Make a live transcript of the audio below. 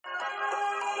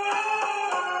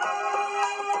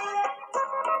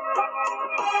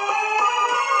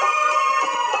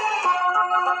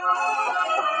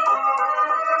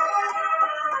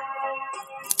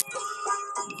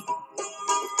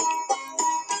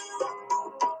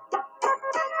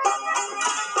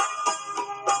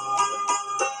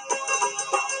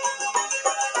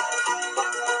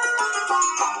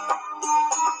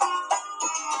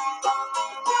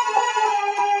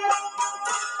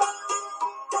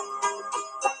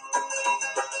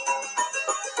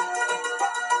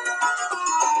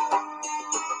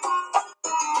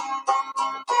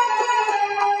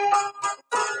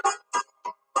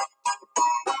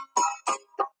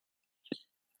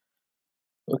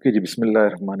Okay, ji,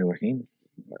 Bismillahirrahmanirrahim.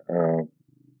 Uh,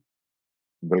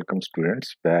 Welcome,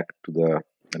 students, back to the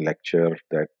lecture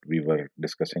that we were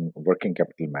discussing working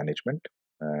capital management.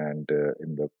 And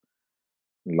in the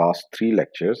last three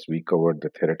lectures, we covered the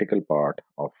theoretical part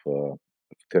of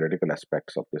theoretical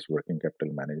aspects of this working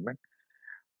capital management.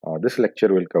 This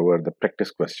lecture will cover the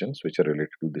practice questions which are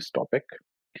related to this topic.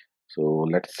 So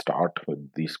let's start with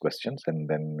these questions and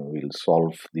then we'll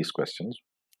solve these questions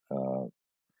uh,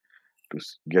 to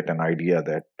get an idea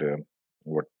that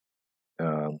what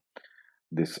uh,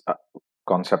 this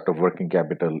concept of working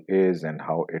capital is and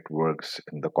how it works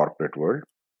in the corporate world.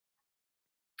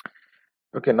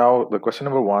 Okay, now the question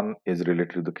number one is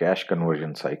related to the cash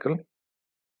conversion cycle.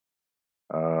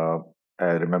 Uh,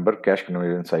 Remember, cash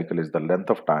conversion cycle is the length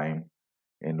of time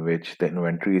in which the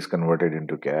inventory is converted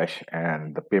into cash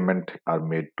and the payment are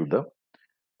made to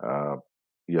the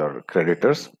your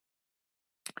creditors.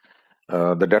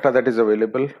 The data that is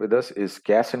available with us is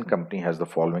Cash and Company has the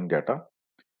following data.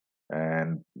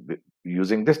 And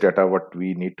using this data, what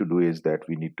we need to do is that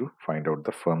we need to find out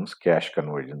the firm's cash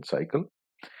conversion cycle.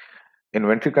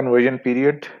 Inventory conversion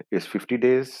period is 50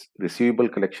 days, receivable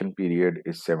collection period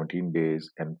is 17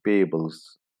 days, and payables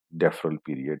deferral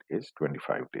period is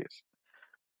 25 days.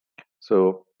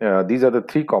 So these are the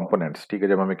three components. ठीक है,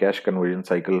 जब हमें cash conversion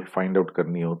cycle find out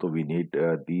करनी हो तो we need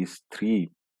these three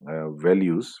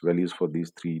values for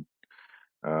these three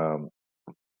um,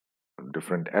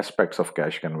 different aspects of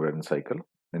cash conversion cycle: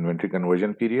 inventory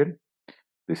conversion period,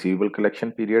 receivable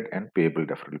collection period, and payable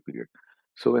deferral period.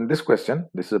 So in this question,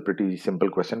 this is a pretty simple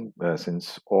question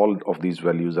since all of these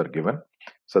values are given.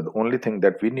 So the only thing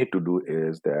that we need to do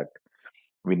is that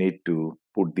we need to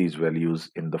put these values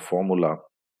in the formula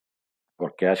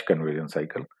for cash conversion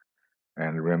cycle.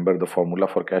 And remember, the formula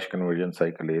for cash conversion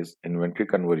cycle is inventory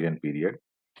conversion period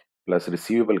plus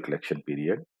receivable collection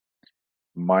period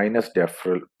minus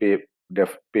payable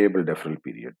deferral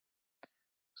period.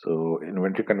 So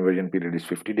inventory conversion period is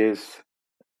 50 days,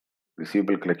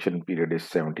 receivable collection period is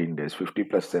 17 days. 50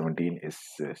 plus 17 is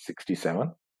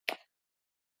 67.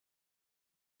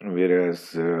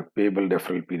 Whereas payable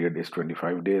deferral period is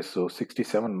 25 days. So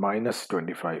 67 minus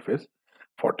 25 is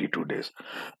 42 days.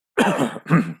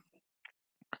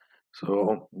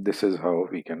 So this is how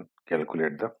we can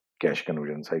calculate the cash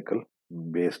conversion cycle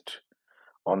based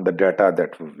on the data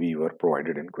that we were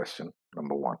provided in question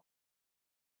number one.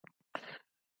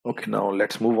 Okay, now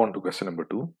let's move on to question number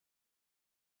two.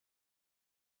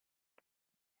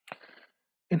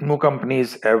 In Mo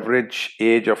companies, average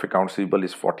age of accounts receivable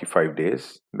is 45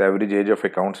 days. The average age of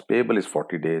accounts payable is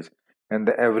 40 days. And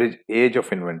the average age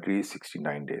of inventory is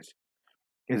 69 days.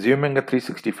 Assuming a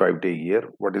 365-day year,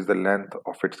 what is the length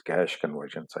of its cash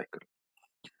conversion cycle?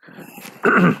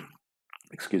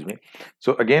 Excuse me.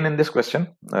 So again, in this question,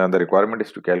 the requirement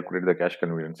is to calculate the cash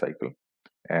conversion cycle.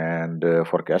 And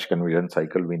for cash conversion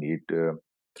cycle, we need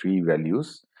three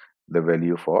values. The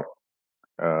value for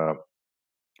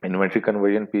inventory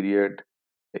conversion period,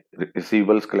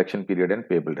 receivables collection period, and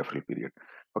payable deferral period.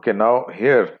 Okay, now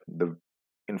here the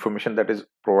information that is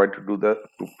provided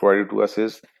to us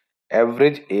is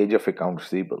average age of account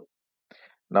receivable.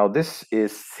 Now this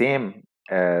is same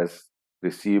as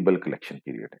receivable collection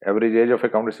period. Average age of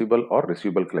account receivable or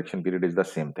receivable collection period is the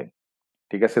same thing.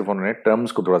 ठीक है, सिर्फ उन्होंने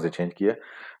terms को थोड़ा सा change किया.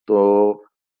 तो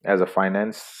as a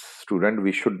finance student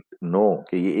we should know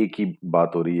कि ये एक ही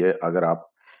बात हो रही है. अगर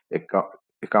आप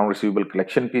अकाउंट रिसीवेबल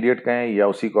कलेक्शन पीरियड कहें या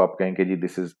उसी को आप कहें कि जी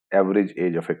this is average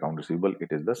age of account receivable,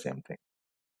 it is the same thing.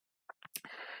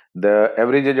 The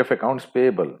average age of accounts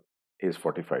payable is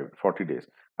 40 days.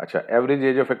 अच्छा, average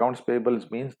age of accounts payable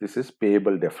means this is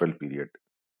payable deferral period.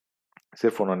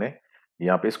 सिर्फ उन्होंने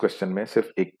यहाँ पे इस question में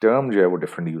सिर्फ एक term जो है वो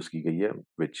डिफरेंट यूज की गई है,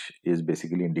 which is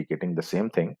basically indicating the same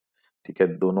thing. ठीक है,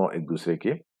 दोनों एक दूसरे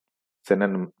के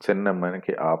सिनोनिम है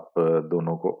कि आप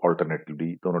दोनों को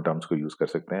ऑल्टरनेटिवली दोनों टर्म्स को यूज कर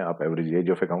सकते हैं. आप average age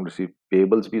of account receive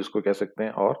pebbles भी उसको कह सकते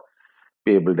हैं और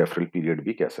पेबल डेफरल पीरियड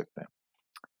भी कह सकते हैं.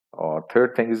 और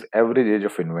third thing is average age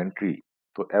of inventory.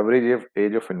 तो average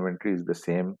age of inventory is the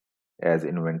same as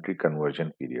inventory conversion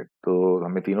period. तो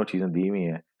हमें तीनों चीजें दी हुई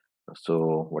हैं. So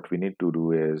what we need to do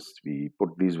is we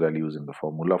put these values in the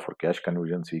formula for cash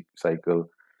conversion cycle,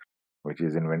 which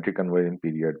is inventory conversion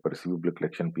period per receivable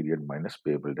collection period minus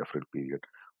payable deferral period.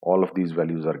 All of these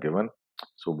values are given.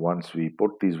 So once we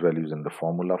put these values in the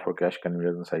formula for cash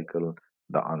conversion cycle,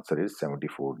 the answer is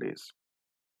 74 days.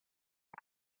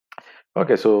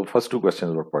 Okay, so first two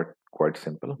questions were quite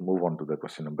simple. Move on to the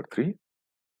question number 3.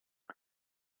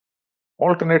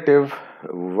 Alternative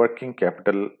working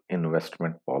capital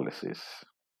investment policies.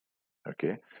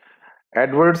 Okay.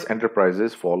 Edwards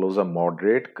Enterprises follows a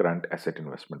moderate current asset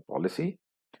investment policy.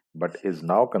 but is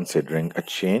now considering a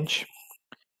change,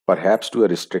 perhaps to a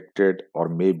restricted or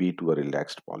maybe to a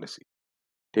relaxed policy.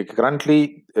 ठीक है,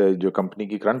 currently जो company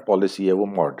की current policy है वो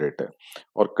moderate है,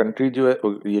 और country जो है,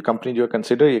 ये कंपनी जो है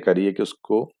कंसिडर ये कर रही है कि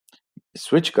उसको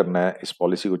स्विच करना है, इस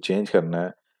पॉलिसी को चेंज करना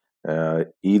है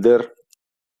ईदर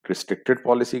रिस्ट्रिक्टेड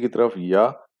पॉलिसी की तरफ या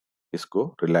इसको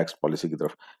रिलैक्स पॉलिसी की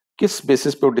तरफ। किस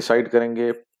बेसिस पे वो डिसाइड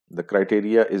करेंगे? The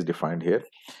criteria is defined here.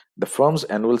 The firms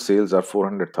annual sales are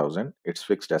 400,000, it's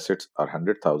fixed assets are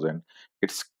 100,000,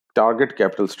 it's target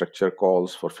capital structure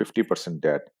calls for 50%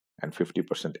 debt and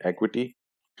 50% equity.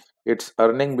 Its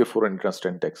earning before interest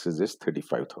and taxes is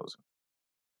 35,000.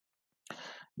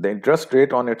 The interest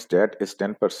rate on its debt is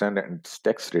 10% and its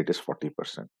tax rate is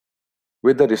 40%.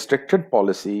 With the restricted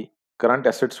policy, current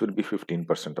assets will be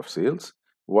 15% of sales,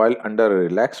 while under a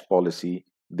relaxed policy,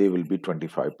 they will be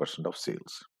 25% of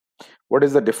sales. What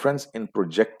is the difference in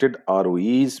projected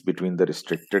ROEs between the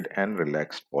restricted and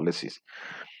relaxed policies?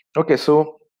 Okay,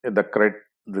 so the,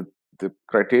 the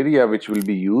criteria which will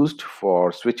be used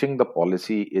for switching the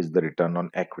policy is the return on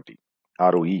equity,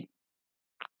 ROE.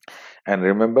 And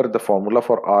remember, the formula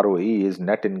for ROE is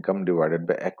net income divided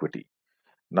by equity.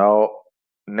 Now,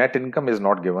 net income is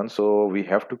not given, so we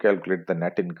have to calculate the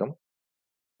net income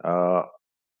uh,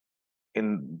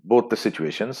 in both the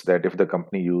situations. That if the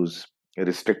company use a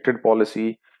restricted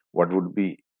policy, what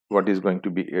is going to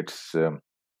be its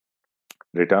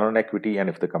return on equity, and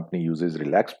if the company uses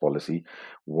relaxed policy,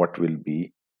 what will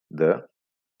be the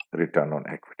return on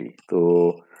equity. तो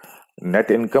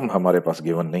net income हमारे पास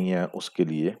given नहीं है, उसके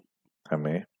लिए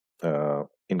हमें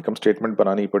income statement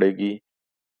बनानी पड़ेगी।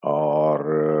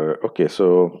 और okay,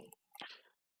 so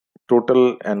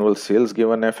total annual sales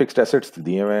given है, फिक्स्ड एसेट्स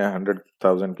दिए हुए हैं,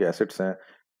 100,000 के एसेट्स हैं,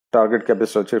 target capital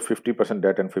structure 50%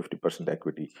 date and 50%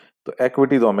 equity. तो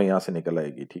इक्विटी तो हमें यहाँ से निकल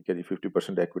आएगी, ठीक है जी।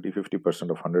 50% इक्विटी,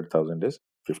 50% ऑफ 100,000 इज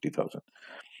 50,000।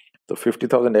 तो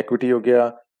 50,000 इक्विटी हो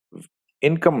गया।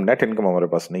 इनकम, नेट इनकम हमारे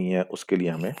पास नहीं है, उसके लिए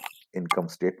हमें इनकम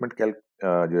स्टेटमेंट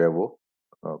जो है वो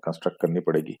कंस्ट्रक्ट करनी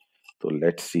पड़ेगी। तो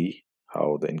let's see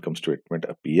how the income statement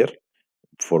appear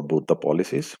for both the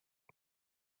policies.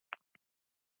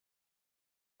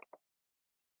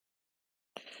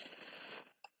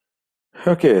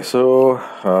 Okay, so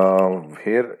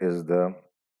here is the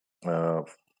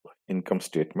income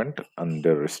statement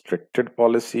under restricted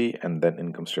policy and then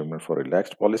income statement for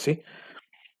relaxed policy.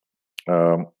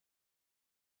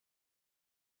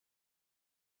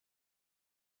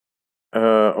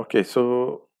 Okay, so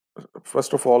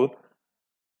first of all,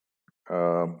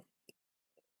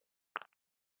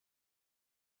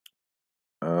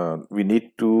 we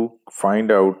need to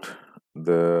find out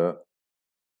the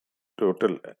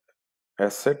total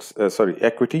assets,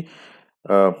 equity.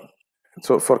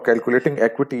 So for calculating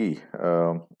equity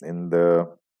in the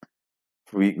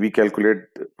we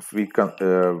calculate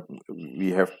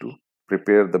we have to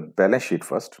prepare the balance sheet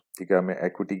first, ठीक है। हमें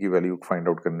equity की value find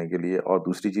out करने के लिए, और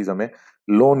दूसरी चीज हमें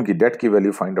लोन की, डेट की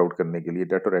वैल्यू फाइंड आउट करने के लिए,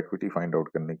 डेट और इक्विटी फाइंड आउट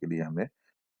करने के लिए हमें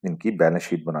इनकी बैलेंस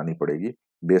शीट बनानी पड़ेगी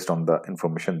based on the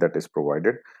information that is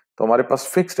provided. तो हमारे पास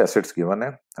फिक्स्ड एसेट्स गिवन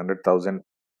है 100,000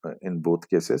 इन बोथ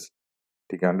केसेस,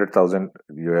 ठीक है। 100,000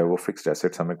 जो है वो फिक्स्ड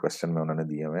एसेट्स हमें क्वेश्चन में उन्होंने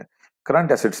दिए हुए हैं।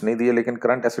 करंट एसेट्स नहीं दिए, लेकिन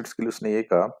करंट एसेट्स के लिए उसने ये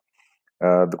कहा,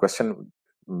 the question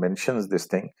mentions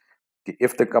this thing,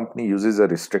 if the company uses a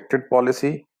restricted policy,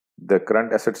 the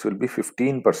current assets will be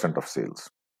 15% of sales.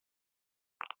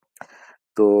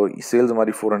 तो सेल्स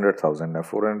हमारी 400,000 है,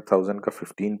 400,000 का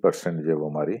 15% जो वो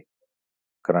हमारी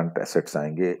करंट एसेट्स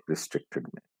आएंगे रिस्ट्रिक्टेड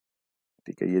में,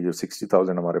 ठीक है। ये जो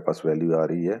 60,000 हमारे पास वैल्यू आ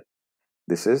रही है,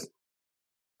 this is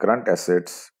current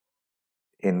assets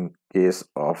in case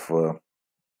of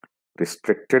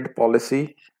restricted policy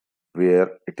where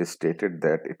it is stated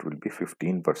that it will be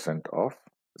 15% of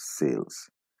sales.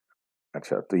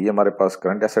 अच्छा, तो ये हमारे पास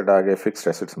करंट एसेट आ गए, फिक्स्ड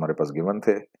एसेट्स हमारे पास गिवन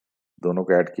थे, दोनों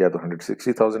को ऐड किया तो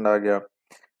 160,000 आ गया।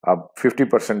 अब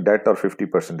 50% डेट और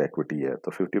 50% इक्विटी है,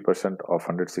 तो 50% ऑफ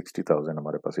 160,000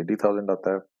 हमारे पास 80,000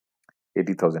 आता है,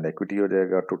 80,000 इक्विटी हो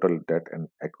जाएगा, total date and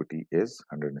equity is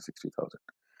 160,000।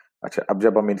 अच्छा, अब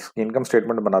जब हम इनकम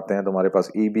स्टेटमेंट बनाते हैं तो हमारे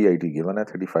पास EBIT गिवन है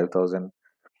 35,000।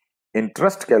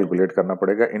 इंटरेस्ट कैलकुलेट करना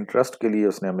पड़ेगा। इंटरेस्ट के लिए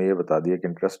उसने हमें ये बता दिया कि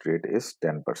इंटरेस्ट रेट इज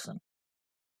 10%।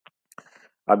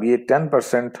 अब ये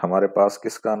 10% हमारे पास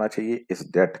किसका आना चाहिए? इस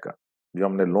डेट का, जो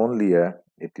हमने लोन लिया है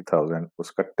 80,000,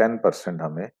 उसका 10%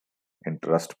 हमें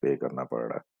इंटरेस्ट पे करना पड़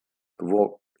रहा है। तो वो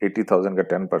 80,000 का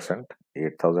 10%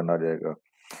 8,000 आ जाएगा।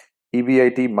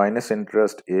 EBIT minus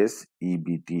interest is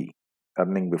EBT,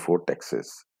 earning before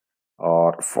taxes,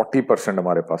 और 40%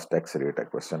 हमारे पास टैक्स रेट है,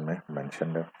 क्वेश्चन में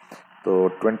मेंशन है। तो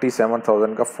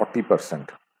 27,000 का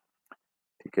 40%,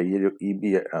 ठीक है। ये जो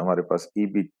EB है हमारे पास,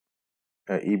 EB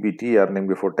EBT earning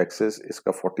before taxes,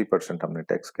 इसका 40% हमने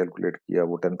टैक्स कैलकुलेट किया,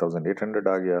 वो 10,800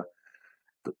 आ गया।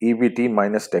 तो EBT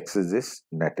minus taxes is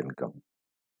net income.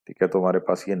 ठीक है, तो हमारे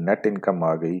पास ये नेट इनकम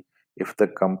आ गई if the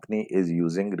company is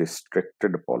using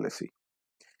restricted policy.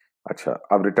 अच्छा,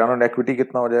 अब रिटर्न ऑन इक्विटी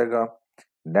कितना हो जाएगा?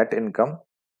 Net income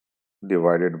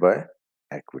divided by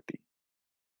equity.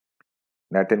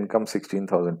 Net income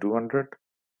 16,200,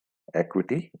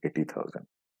 equity 80,000.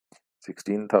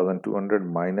 16,200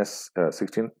 minus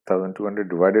 16,200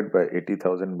 divided by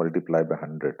 80,000 multiply by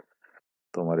 100,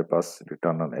 तो हमारे पास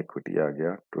रिटर्न ऑन इक्विटी आ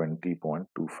गया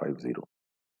 20.250।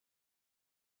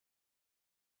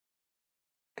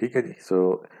 ठीक है जी।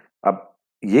 सो अब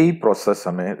यही प्रोसेस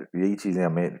हमें, यही चीजें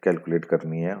हमें कैलकुलेट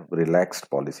करनी है रिलैक्स्ड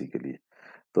पॉलिसी के लिए।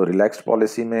 तो रिलैक्स्ड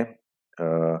पॉलिसी में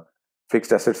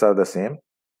fixed assets are the same.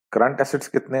 Current assets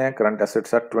कितने हैं? Current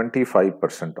assets are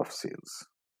 25% of sales.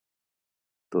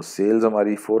 तो सेल्स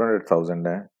हमारी 400,000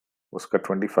 है, उसका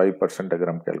 25% अगर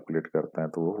हम कैलकुलेट करते हैं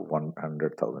तो वो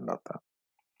 100,000 आता है।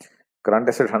 Current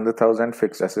asset 100,000,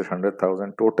 fix asset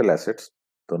 100,000, total assets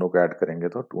दोनों को ऐड करेंगे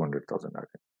तो 200,000 आ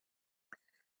गए।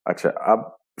 अच्छा,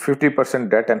 अब 50%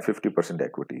 डेट एंड 50%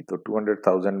 इक्विटी, तो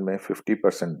 200,000 में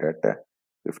 50% डेट है,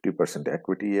 50%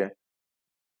 इक्विटी है।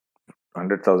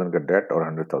 100,000 का डेट और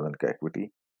 100,000 का equity,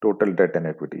 total date and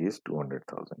equity is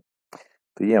 200,000।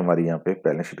 तो ये हमारी यहाँ पे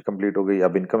बैलेंस शीट कंप्लीट हो गई।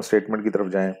 अब इनकम स्टेटमेंट की तरफ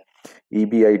जाएं।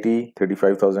 EBIT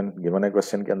 35,000 गिवन है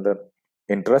क्वेश्चन के अंदर।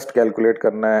 इंटरेस्ट कैलकुलेट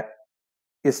करना है,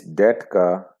 इस डेट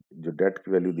का, जो डेट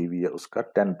की वैल्यू दी हुई है उसका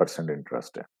 10%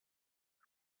 इंटरेस्ट है।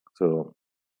 सो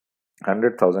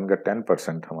 100,000 का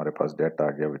 10% हमारे पास डेट आ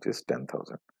गया which is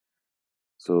 10,000।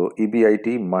 So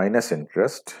EBIT minus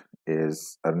interest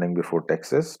is earning before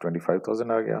taxes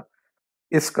 25,000 आ गया।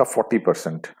 इसका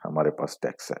 40% हमारे पास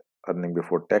टैक्स है। अर्निंग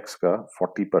बिफोर टैक्स का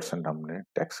 40% हमने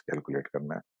टैक्स कैलकुलेट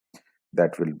करना है,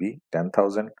 दैट विल बी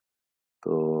 10,000।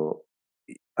 तो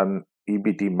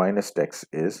EBT minus tax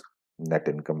is net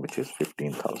income which is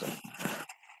 15,000।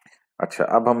 अच्छा,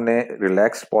 अब हमने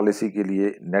रिलैक्स पॉलिसी के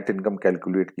लिए नेट इनकम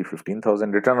कैलकुलेट की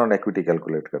 15,000, रिटर्न ऑन इक्विटी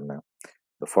कैलकुलेट करना है।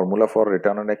 The formula for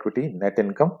return on equity, net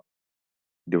income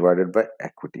divided by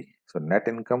equity. So net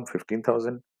income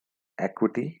 15,000,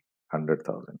 equity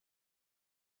 100,000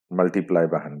 multiply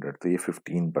by 100, तो ये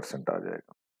 15% आ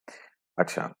जाएगा।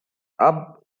 अच्छा,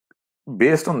 अब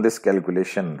बेस्ड ऑन दिस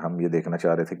कैलकुलेशन हम ये देखना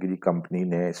चाह रहे थे कि जी कंपनी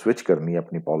ने स्विच करनी है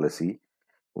अपनी पॉलिसी,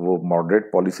 वो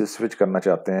मॉडरेट पॉलिसी स्विच करना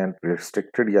चाहते हैं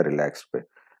रिस्ट्रिक्टेड या रिलैक्स्ड पे।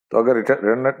 तो अगर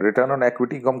रिटर्न ऑन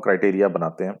इक्विटी को हम क्राइटेरिया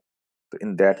बनाते हैं, तो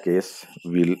in that case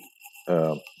we'll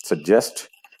suggest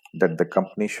that the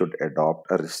company should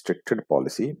adopt a restricted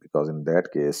policy, because in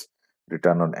that case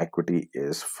return on equity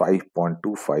is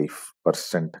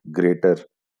 5.25% greater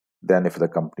than if the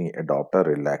company adopt a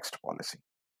relaxed policy।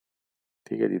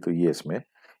 ठीक है जी, तो ये इसमें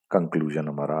conclusion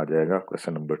हमारा आ जाएगा।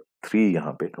 Question number 3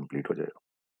 यहाँ पे complete हो जाएगा।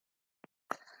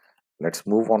 Let's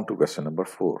move on to question number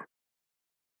 4।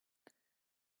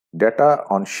 Data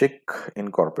on SHIC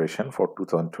incorporation for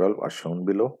 2012 are shown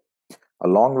below,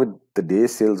 along with the day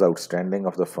sales outstanding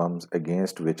of the firms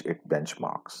against which it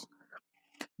benchmarks.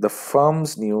 The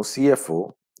firm's new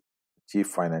CFO, Chief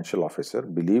Financial Officer,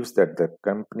 believes that the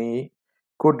company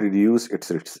could reduce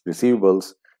its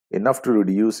receivables enough to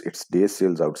reduce its day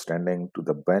sales outstanding to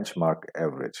the benchmark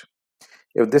average.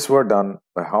 If this were done,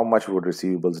 by how much would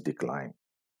receivables decline?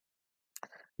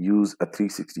 Use a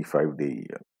 365-day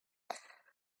year.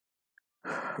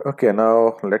 Okay,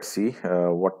 now let's see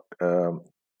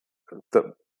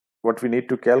what we need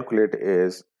to calculate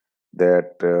is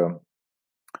that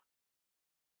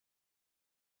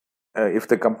if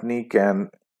the company can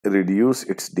reduce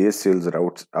its day sales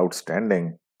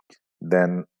outstanding,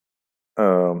 then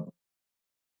um,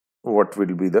 what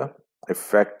will be the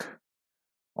effect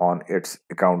on its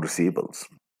account receivables?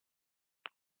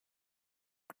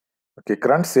 Okay,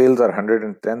 current sales are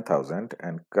 110,000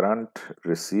 and current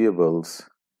receivables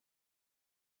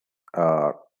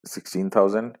are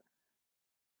 16,000.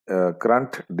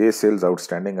 Current day sales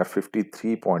outstanding are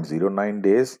 53.09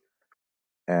 days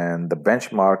and the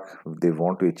benchmark they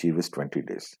want to achieve is 20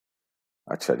 days.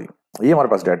 अच्छा जी, ये हमारे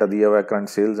पास data दिया हुआ है। Current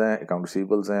sales हैं, account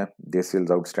receivables हैं, day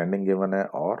sales outstanding given है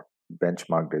और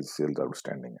बेंचमार्क डे सेल्स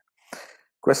आउटस्टैंडिंग है।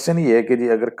 क्वेश्चन ये है कि जी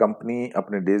अगर कंपनी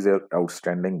अपने डे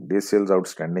सेल्स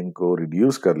आउटस्टैंडिंग को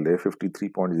रिड्यूस कर ले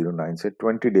 53.09 से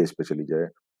 20 डेज पे चली जाए,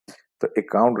 तो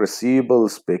अकाउंट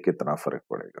रिसीवेबल्स पे कितना फर्क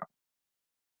पड़ेगा?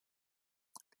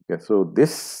 ठीक है, so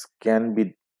this can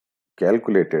be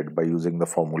calculated by using the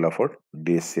formula for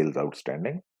days sales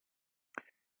outstanding.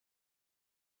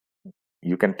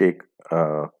 You can take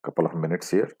a couple of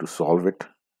minutes here to solve it.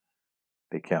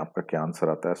 देखिए आपका क्या आंसर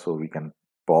आता है, so we can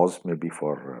pause maybe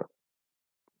for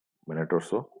minute or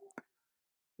so.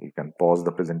 You can pause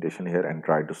the presentation here and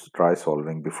try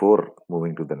solving before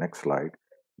moving to the next slide.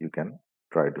 You can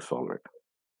try to solve it.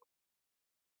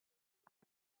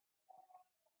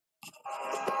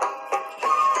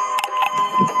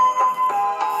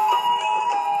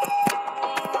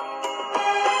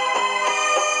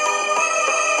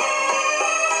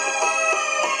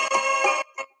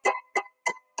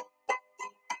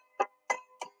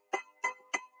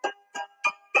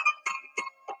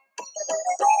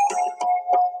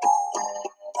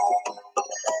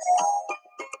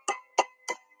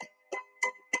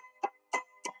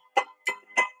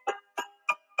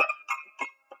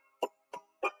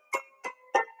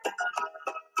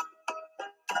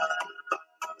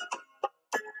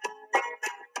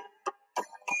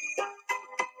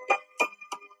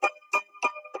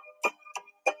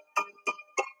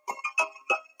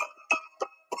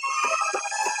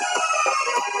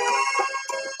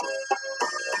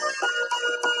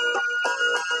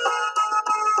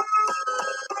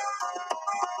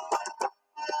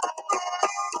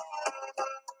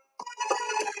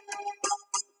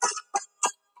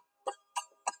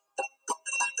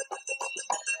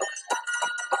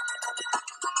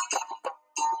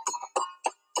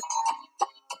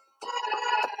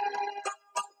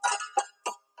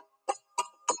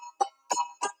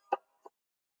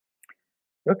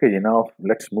 Okay, now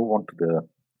let's move on to the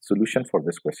solution for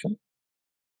this question.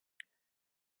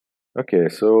 Okay,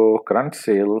 so current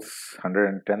sales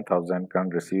 110,000,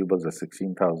 current receivables are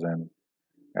 16,000,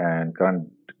 and current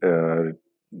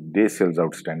day sales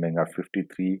outstanding are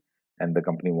 53, and the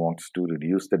company wants to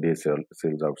reduce the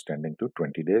sales outstanding to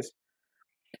 20 days.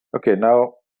 Okay,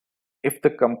 now if the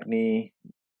company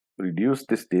reduce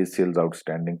this day sales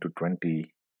outstanding to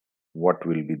 20, what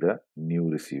will be the new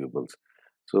receivables?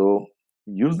 So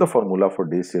use the formula for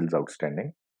day sales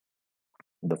outstanding.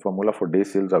 The formula for day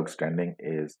sales outstanding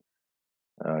is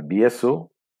DSO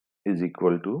is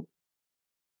equal to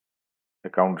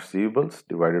account receivables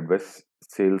divided by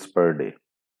sales per day.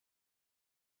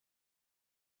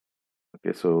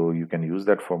 Okay, so you can use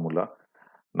that formula.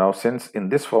 Now, since in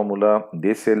this formula,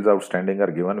 day sales outstanding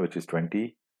are given, which is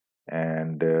 20,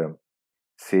 and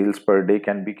sales per day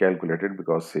can be calculated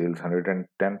because sales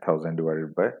 110,000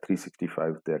 divided by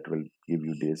 365, that will give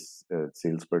you days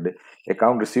sales per day.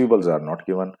 Account receivables are not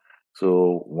given.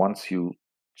 So once you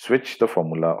switch the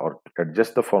formula or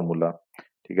adjust the formula,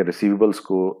 ठीक है, receivables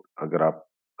को अगर आप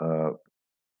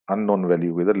unknown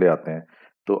value इधर ले आते हैं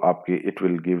तो आपके it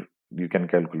will give, you can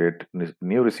calculate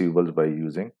new receivables by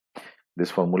using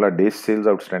this formula, days sales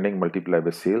outstanding multiplied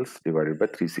by sales divided by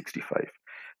 365.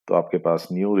 तो आपके पास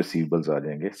new receivables आ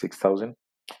जाएंगे 6,000.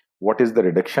 What is the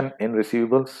reduction in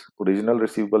receivables? Original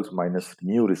receivables minus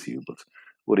new receivables.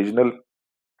 Original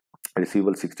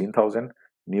receivables 16,000,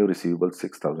 new receivables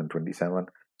 6,027.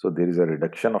 So there is a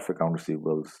reduction of account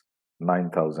receivables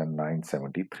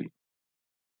 9,973.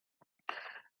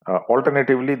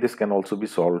 Alternatively, this can also be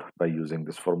solved by using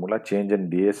this formula, change in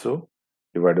DSO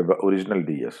divided by original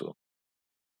DSO.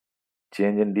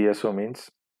 Change in DSO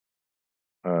means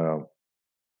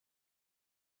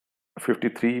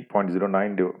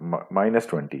 53.09 minus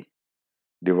 20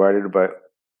 divided by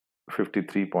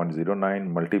 53.09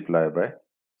 multiplied by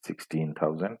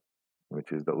 16,000,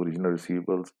 which is the original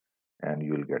receivables, and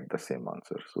you will get the same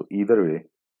answer. So either way,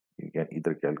 you can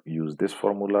either use this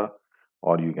formula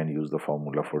or you can use the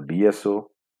formula for DSO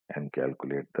and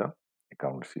calculate the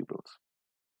account receivables.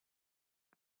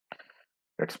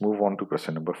 Let's move on to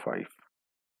question number 5.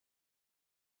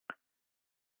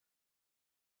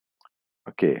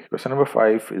 Okay, question number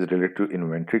 5 is related to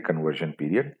inventory conversion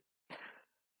period.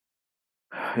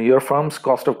 Your firm's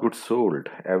cost of goods sold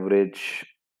average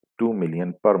 2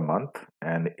 million per month,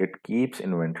 and it keeps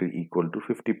inventory equal to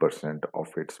 50% of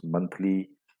its monthly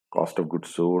cost of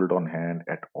goods sold on hand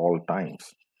at all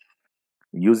times.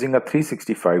 Using a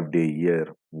 365-day year,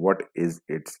 what is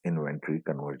its inventory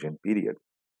conversion period?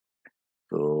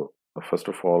 So, first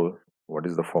of all, what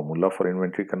is the formula for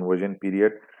inventory conversion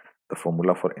period? The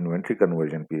formula for inventory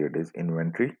conversion period is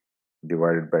inventory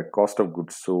divided by cost of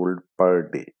goods sold per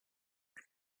day.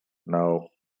 Now,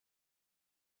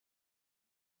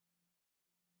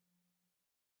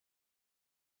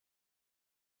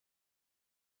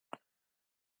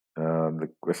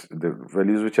 the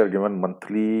values which are given,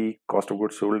 monthly cost of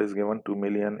goods sold is given 2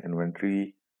 million,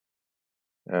 inventory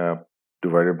uh,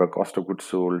 divided by cost of goods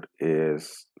sold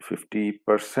is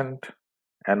 50%,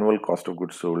 annual cost of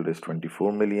goods sold is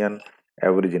 24 million,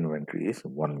 average inventory is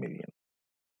 1 million.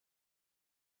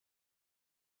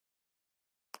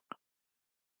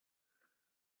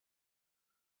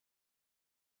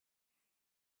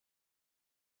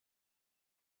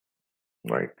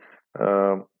 right?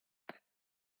 Um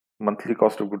Monthly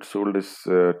cost of goods sold is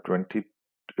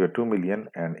 2 million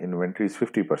and inventory is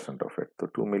 50% of it. So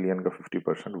 2 million का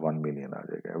 50% 1 million आ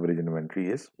जाएगा. Average inventory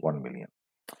is 1 million.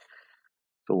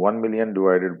 So 1 million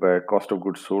divided by cost of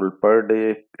goods sold per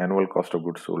day, annual cost of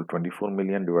goods sold 24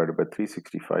 million divided by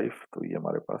 365. तो ये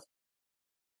हमारे पास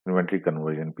inventory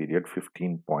conversion period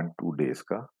 15.2 days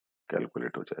का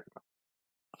calculate हो जाएगा.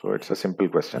 So it's a simple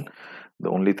question.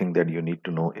 The only thing that you need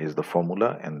to know is the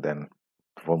formula, and then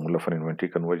formula for inventory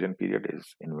conversion period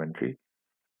is inventory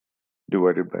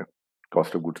divided by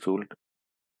cost of goods sold.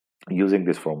 Using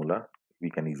this formula,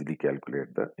 we can easily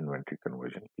calculate the inventory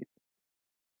conversion period.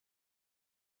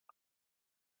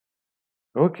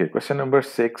 Okay, question number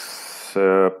 6,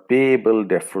 payable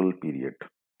deferral period.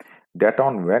 Data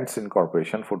on Vents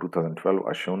Incorporation for 2012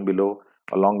 are shown below,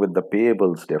 along with the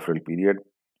payables deferral period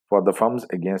for the firms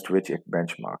against which it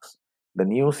benchmarks. The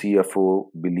new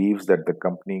CFO believes that the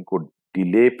company could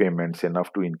delay payments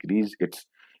enough to increase its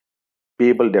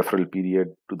payable deferral period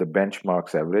to the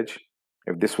benchmark's average.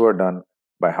 If this were done,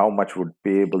 by how much would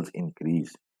payables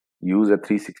increase? Use a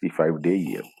 365-day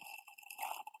year.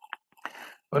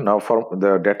 Well, now, for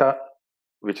the data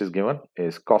which is given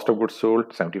is cost of goods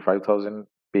sold 75,000,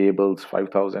 payables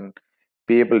 5,000,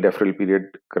 payable deferral period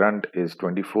current is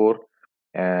 24,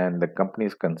 and the company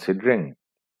is considering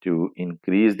to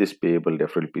increase this payable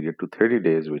deferral period to 30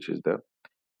 days, which is the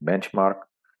benchmark.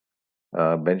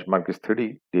 Benchmark is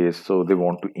 30 days, so they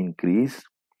want to increase.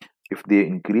 If they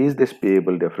increase this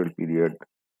payable deferral period,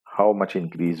 how much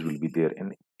increase will be there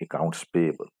in accounts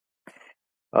payable?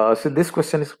 So this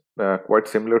question is quite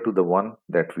similar to the one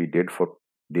that we did for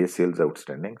day sales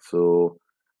outstanding. So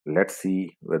let's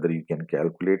see whether you can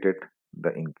calculate it,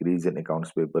 the increase in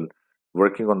accounts payable,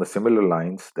 working on the similar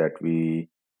lines that we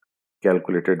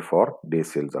calculated for day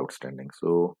sales outstanding.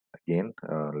 So again,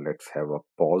 let's have a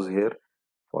pause here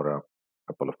for a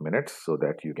couple of minutes so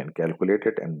that you can calculate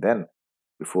it, and then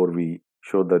before we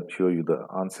show you the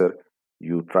answer,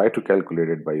 you try to calculate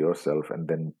it by yourself and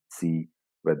then see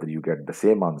whether you get the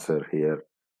same answer here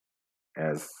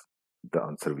as the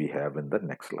answer we have in the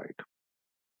next slide.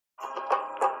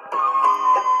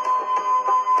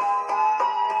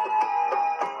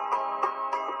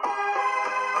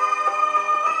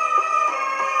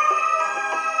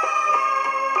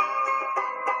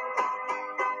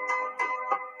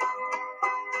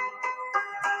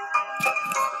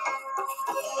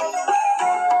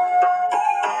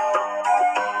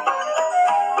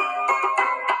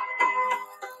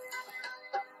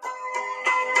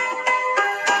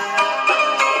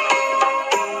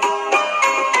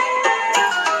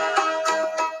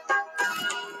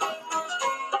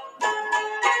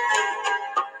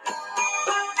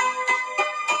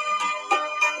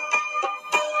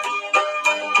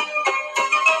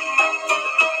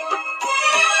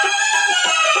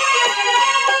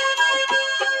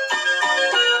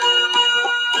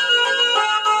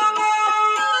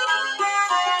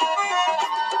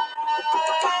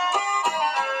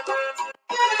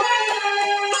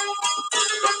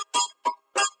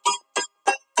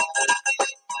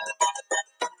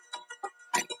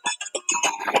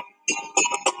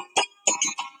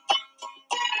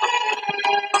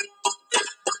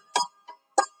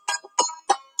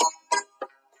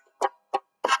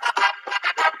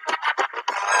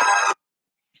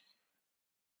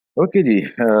 Okay ji,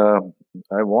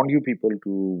 I want you people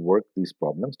to work this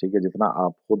problems. ठीक है, जितना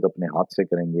आप खुद अपने हाथ से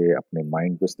करेंगे, अपने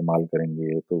माइंड को इस्तेमाल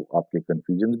करेंगे, तो आपके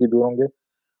कंफ्यूजन भी दूर होंगे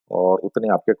और उतने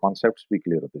आपके कॉन्सेप्ट्स भी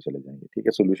क्लियर होते चले जाएंगे. ठीक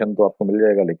है, सोल्यूशन तो आपको मिल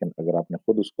जाएगा, लेकिन अगर आपने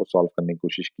खुद उसको सॉल्व करने की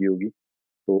कोशिश की होगी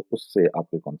तो उससे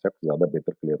आपके कॉन्सेप्ट ज़्यादा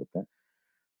बेहतर क्लियर होते हैं.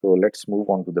 तो let's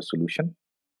move on to the solution.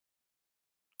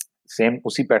 Same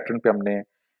उसी पैटर्न पे हमने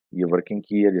ये वर्किंग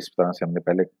की है जिस तरह से हमने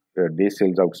पहले डे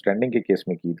सेल्स आउटस्टैंडिंग के केस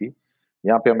में की थी.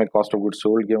 यहाँ पे हमें cost of good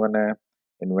sold given है,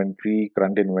 इन्वेंट्री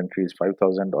करंट इन्वेंट्री इज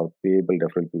 5,000 और पेएबल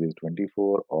डेफरल पीरियड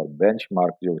 24 और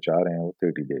बेंचमार्क जो चाह रहे हैं वो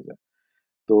 30 डेज है.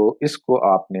 तो इसको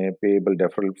आपने पेएबल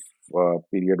डेफरल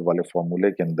पीरियड वाले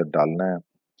फॉर्मूले के अंदर डालना है,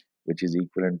 which is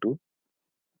equal to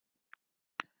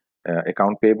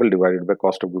account payable divided by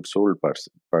cost of good sold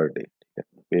per day.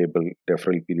 Payable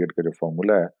deferral period का जो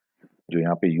फॉर्मूला है जो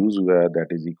यहाँ पे यूज हुआ है,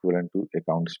 that is equal to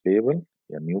accounts payable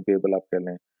या न्यू पेएबल आप कह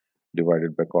लें,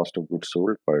 divided by cost of goods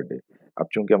sold per day. अब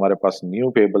चूंकि हमारे पास न्यू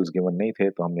पेएबल्स गिवन नहीं थे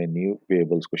तो हमने न्यू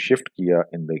पेएबल्स को शिफ्ट किया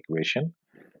इन द इक्वेशन,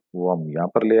 वो हम यहाँ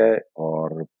पर ले आए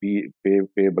और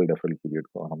पेएबल डेफरल पीरियड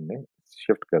को हमने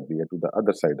शिफ्ट कर दिया to the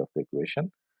other side of the equation.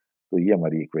 तो ये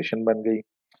हमारी इक्वेशन बन गई.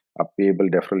 अब पेएबल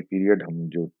डेफरल पीरियड हम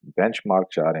जो बेंचमार्क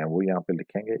चाह रहे हैं वो यहाँ पे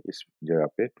लिखेंगे इस जगह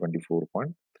पे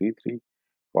 24.33.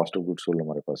 कॉस्ट ऑफ गुड्स सोल्ड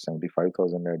हमारे पास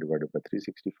 75,000 है डिवाइडेड बाय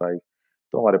 365.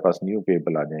 तो हमारे पास न्यू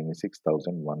पेबल आ जाएंगे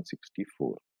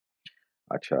 6164।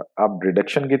 अच्छा, अब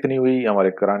रिडक्शन कितनी हुई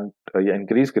हमारे करंट या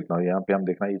इंक्रीज कितना हुआ, यहाँ पे हम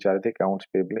देखना ये चाह रहे थे अकाउंट्स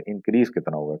पेबल इंक्रीज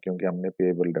कितना होगा, क्योंकि हमने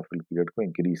पेबल डेफरल पीरियड को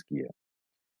इंक्रीज किया है।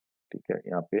 ठीक है,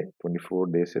 यहाँ पे 24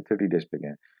 डेज से 30 डेज पे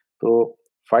गए, तो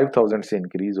 5000 से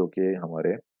इंक्रीज होके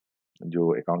हमारे जो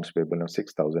अकाउंट्स पेबल है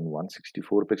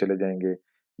 6164 पे चले जाएंगे।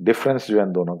 डिफरेंस जो है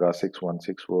इन दोनों का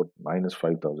 6164 minus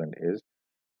 5000 is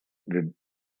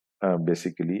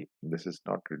basically this is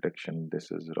not reduction,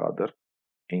 this is rather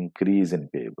increase in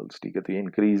pebbles. ठीक है, तो ये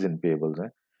इंक्रीज इन पेबल्स है,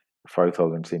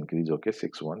 5000 से इंक्रीज होके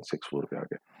 6164 पे आ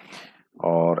गए।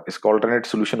 और इसका ऑल्टरनेट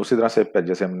सोल्यूशन उसी तरह से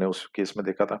जैसे हमने उस केस में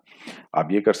देखा था,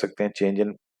 आप ये कर सकते हैं change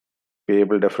in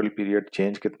payable deferral period,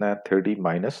 change कितना है 30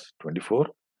 minus 24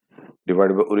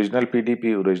 divide by original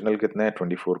PDP, original कितना है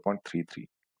 24.33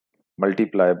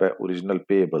 multiply by original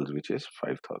payables which is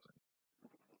 5000।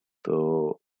 तो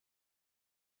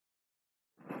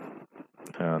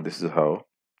this is how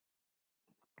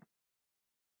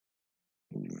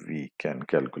we can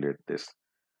calculate this.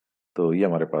 तो ये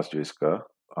हमारे पास जो इसका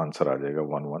आंसर आ जाएगा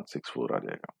 1164 आ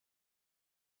जाएगा।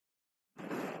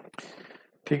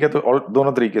 ठीक है, तो और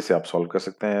दोनों तरीके से आप सॉल्व कर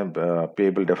सकते हैं।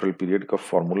 पेएबल डेफरल पीरियड का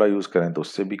फॉर्मूला यूज करें तो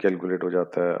उससे भी कैलकुलेट हो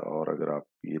जाता है, और अगर आप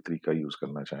ये तरीका यूज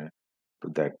करना चाहें तो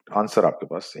दैट आंसर आपके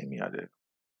पास सेम ही आ जाएगा।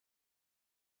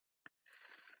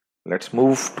 Let's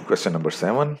move to question number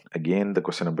 7. Again, the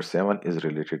question number 7 is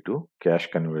related to cash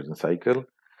conversion cycle.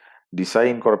 DSI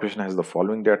Incorporation has the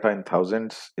following data in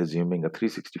thousands, assuming a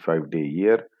 365-day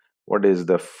year. What is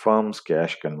the firm's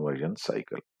cash conversion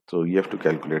cycle? So you have to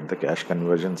calculate the cash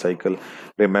conversion cycle.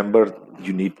 Remember,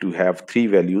 you need to have three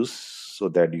values so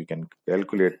that you can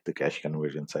calculate the cash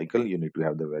conversion cycle. You need to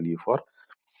have the value for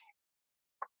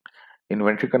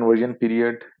inventory conversion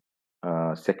period,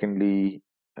 secondly,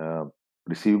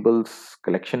 receivables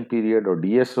collection period or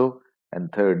DSO,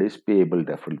 and third is payable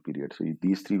deferral period. So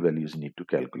these three values you need to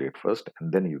calculate first,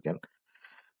 and then you can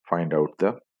find out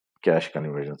the cash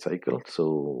conversion cycle. So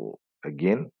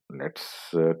again, let's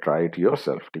try it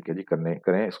yourself. ठीक है जी, करने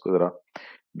करें इसको जरा।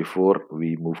 Before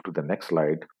we move to the next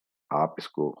slide, आप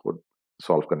इसको खुद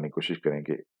solve करने की कोशिश करें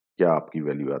कि क्या आपकी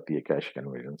वैल्यू आती है कैश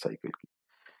कन्वर्जन साइकिल की।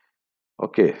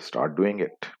 Okay, start doing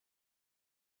it.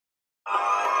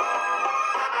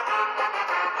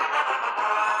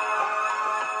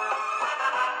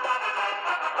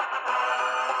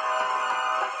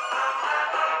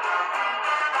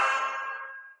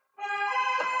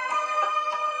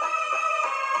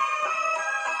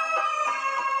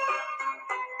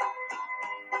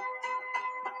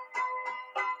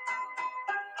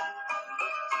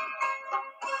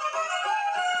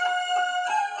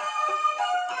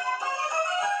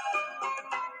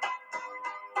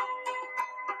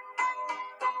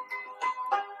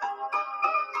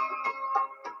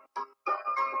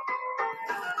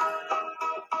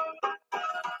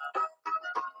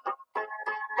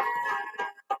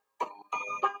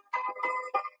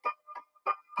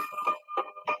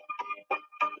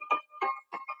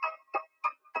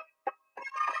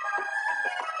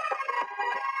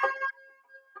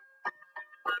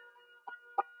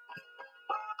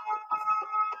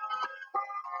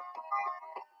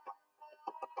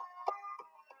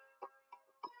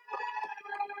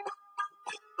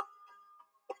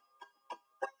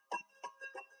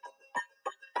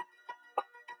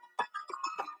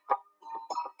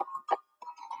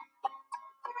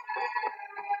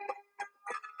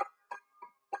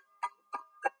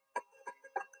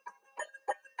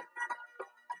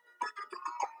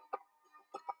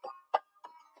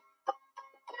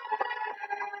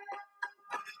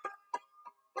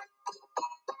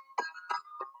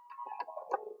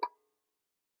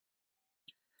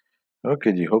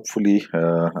 Okay ji, hopefully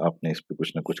आपने इस पे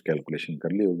कुछ ना कुछ कैलकुलेशन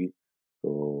कर ली होगी।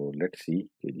 तो लेट्स सी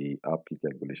कि जी आपकी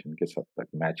कैलकुलेशन किस हद तक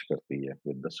मैच करती है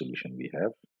with the solution we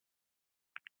have.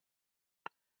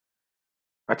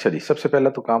 अच्छा जी, सबसे पहला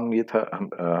तो काम ये था,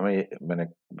 मैंने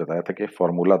बताया था कि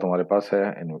फॉर्मूला तुम्हारे पास है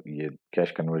ये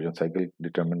कैश कन्वर्जन साइकिल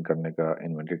डिटरमिन करने का,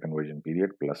 inventory conversion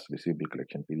period plus receivable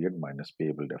collection period minus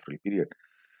payable deferral period.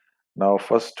 Now,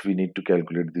 first we need to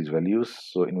calculate these values.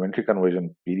 So, inventory conversion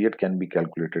period can be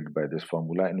calculated by this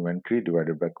formula: inventory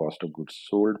divided by cost of goods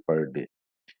sold per day.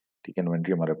 ठीक है,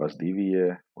 inventory हमारे पास दी हुई है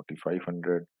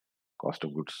 4500, cost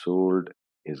of goods sold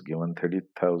is given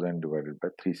 30,000 divided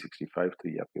by 365, तो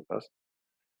ये आपके पास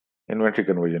inventory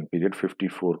conversion period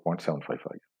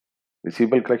 54.755.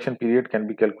 Receivable collection period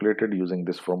can be calculated using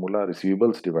this formula: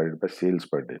 receivables divided by sales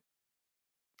per day.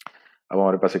 अब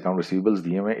हमारे पास अकाउंट रिसीवेबल्स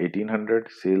दिए हुए 1800,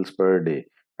 sales per day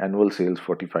annual sales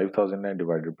 45,000 है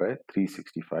divided by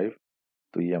 365,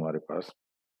 तो ये हमारे पास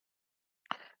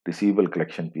रिसीवेबल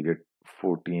कलेक्शन पीरियड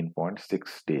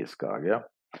 14.6 days का आ गया.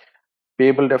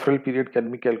 Payable deferral period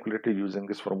can be calculated using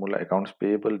this formula. Accounts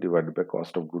payable divided by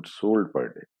cost of goods sold per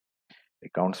day.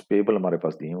 Accounts payable हमारे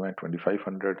पास दिए हुए हैं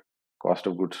 2500. Cost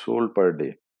of goods sold per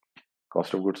day.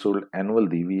 Cost of goods sold annual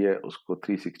दी हुई है, उसको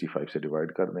 365 से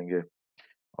divide कर देंगे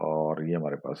और ये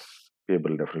हमारे पास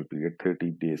payable deferral period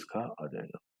 30 days का आ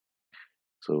जाएगा.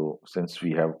 So since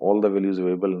we have all the values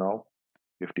available now,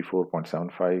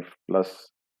 54.75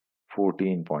 plus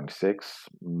 14.6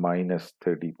 minus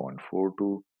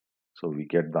 30.42, so we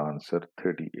get the answer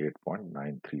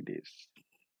 38.93 days.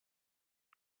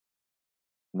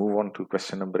 Move on to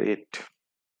question number 8.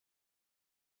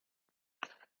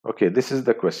 Okay, this is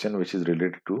the question which is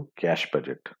related to cash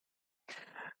budget.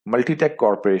 Multitech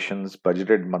corporations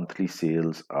budgeted monthly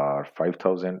sales are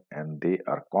 5,000 and they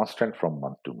are constant from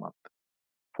month to month.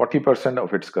 40%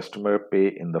 of its customer pay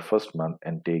in the first month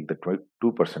and take the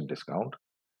 2% discount,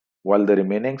 while the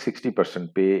remaining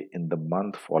 60% pay in the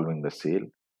month following the sale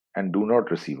and do not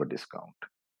receive a discount.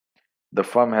 The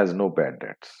firm has no bad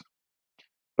debts.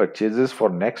 Purchases for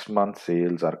next month's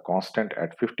sales are constant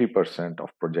at 50% of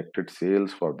projected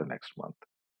sales for the next month.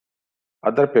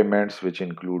 Other payments, which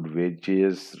include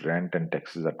wages, rent, and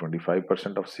taxes, are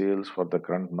 25% of sales for the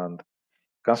current month.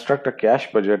 Construct a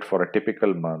cash budget for a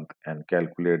typical month and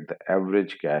calculate the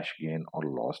average cash gain or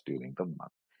loss during the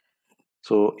month.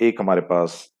 So, एक हमारे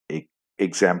पास एक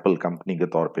example company के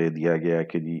तौर पे दिया गया है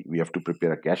कि जी we have to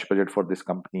prepare a cash budget for this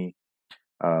company.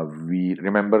 We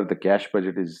remember the cash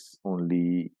budget is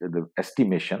only the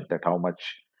estimation that how much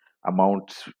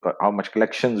amounts, how much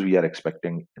collections we are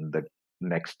expecting in the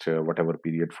next whatever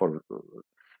period for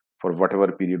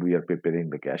whatever period we are preparing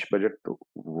the cash budget. So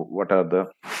what are the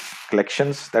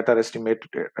collections that are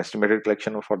estimated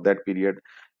collection for that period,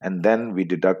 and then we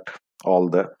deduct all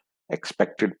the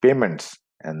expected payments,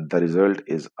 and the result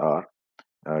is our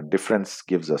difference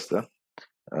gives us the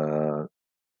uh,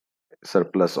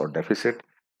 surplus or deficit,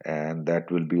 and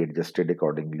that will be adjusted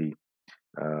accordingly.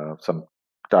 Some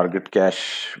target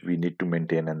cash we need to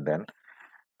maintain, and then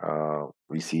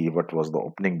we see what was the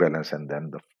opening balance, and then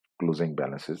the closing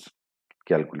balance is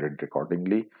calculated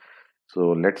accordingly.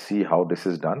 So let's see how this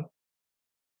is done.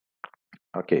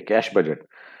 Okay, cash budget.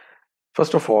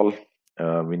 First of all,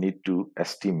 we need to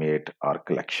estimate our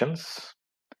collections.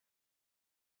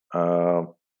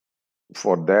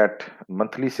 For that,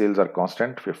 monthly sales are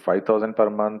constant for 5,000 per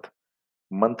month.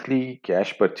 Monthly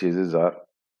cash purchases are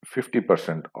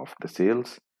 50% of the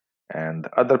sales, and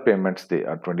the other payments, they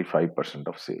are 25%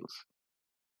 of sales.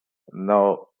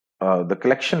 Now, the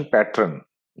collection pattern,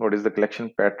 what is the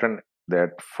collection pattern?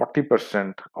 That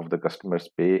 40% of the customers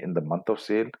pay in the month of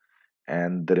sale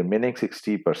and the remaining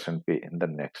 60% pay in the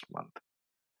next month.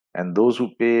 And those who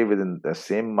pay within the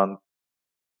same month,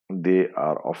 they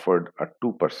are offered a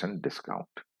 2% discount.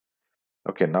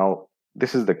 Okay, now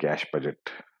this is the cash budget.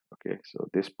 Okay, so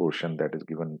this portion that is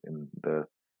given in the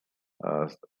uh,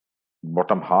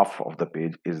 bottom half of the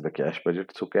page is the cash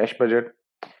budget. So cash budget,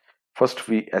 first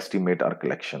we estimate our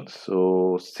collections.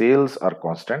 So sales are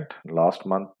constant. Last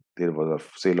month there was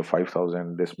a sale of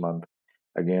 5,000. This month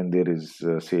again there is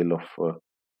a sale of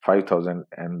 5,000,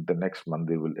 and the next month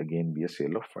there will again be a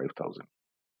sale of 5,000.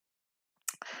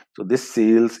 So this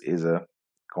sales is a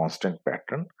constant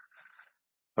pattern.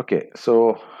 Okay,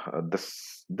 so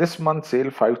this month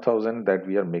sale 5,000 that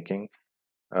we are making,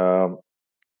 um,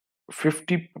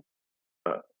 50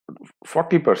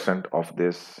 40% of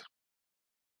this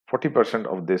 40%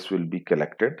 of this will be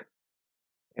collected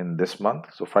in this month.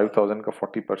 So 5,000 का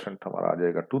 40% हमारा आ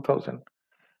जाएगा 2,000,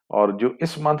 और जो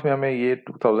इस month में हमें ये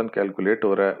 2,000 calculate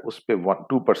हो रहा है उस पे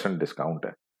 2% डिस्काउंट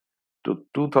है. तो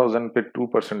 2,000 पे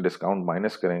 2% डिस्काउंट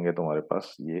माइनस करेंगे तो हमारे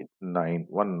पास ये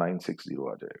 1960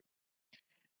 आ जाएगा.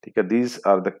 ठीक है, these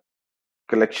are the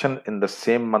collection in the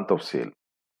same month of cell.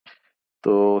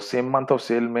 तो सेम मंथ ऑफ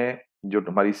सेल में जो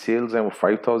हमारी सेल्स हैं वो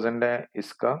 5,000 है,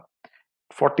 इसका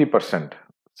 40%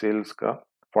 सेल्स का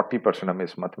 40% हमें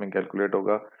इस मंथ में कैलकुलेट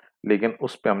होगा, लेकिन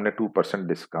उस पे हमने 2%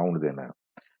 डिस्काउंट देना है.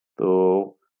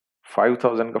 तो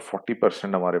 5,000 का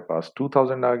 40% हमारे पास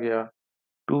 2,000 आ गया.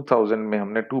 2,000 में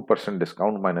हमने 2%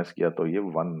 डिस्काउंट माइनस किया तो ये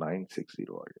 1960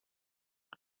 आ गया.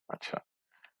 अच्छा,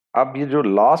 अब ये जो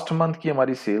लास्ट मंथ की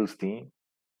हमारी सेल्स थी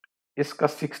इसका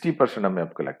 60% हमें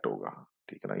अब कलेक्ट होगा.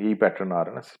 ठीक है ना, यही पैटर्न आ रहा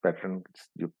है ना. पैटर्न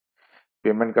जो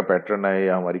पेमेंट का पैटर्न है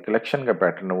या हमारी कलेक्शन का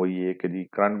पैटर्न है वो ये कि जी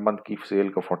करंट मंथ की सेल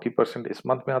का 40% इस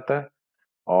मंथ में आता है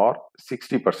और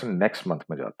 60% नेक्स्ट मंथ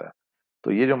में जाता है.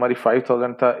 तो ये जो हमारी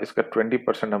 5,000 था इसका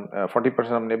 20% हम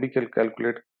 40% हमने भी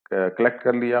कैलकुलेट कलेक्ट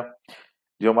कर लिया.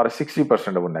 जो हमारा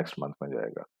 60% है वो नेक्स्ट मंथ में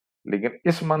जाएगा, लेकिन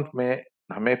इस मंथ में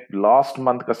हमें लास्ट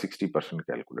मंथ का 60%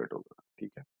 कैलकुलेट होगा.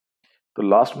 ठीक है, तो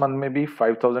लास्ट मंथ में भी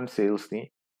 5000 सेल्स थी,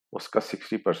 उसका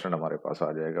 60% हमारे पास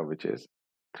आ जाएगा, which is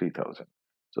 3000.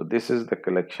 So this is the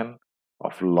collection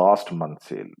of last month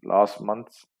cell. Last month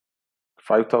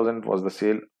 5000 was the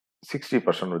sale,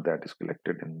 60% of that is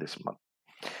collected in this month.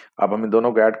 अब हम इन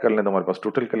दोनों को ऐड कर लें तो हमारे पास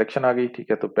टोटल कलेक्शन आ गई. ठीक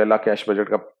है, तो पहला कैश बजट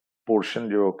का पोर्शन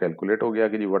जो कैलकुलेट हो गया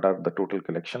कि जी what are the total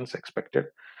collections expected.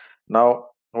 Now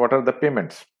what are the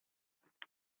payments?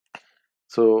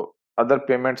 So other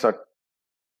payments are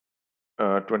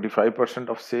 25%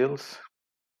 of sales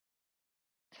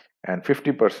and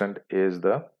 50% is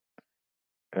the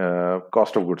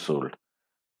cost of goods sold.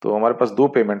 तो हमारे पास दो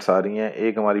पेमेंट्स आ रही हैं,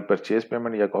 एक हमारी परचेज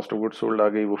पेमेंट या कॉस्ट ऑफ गुड सोल्ड आ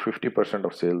गई, वो 50%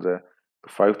 ऑफ सेल्स है. तो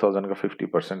 5000 का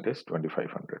 50% इज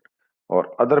 2500.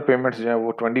 और अदर पेमेंट्स जो है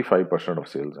वो 25% ऑफ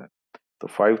सेल्स हैं, तो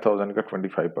 5000 का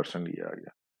 25% ये आ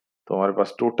गया. तो हमारे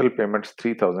पास टोटल पेमेंट्स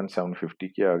 3750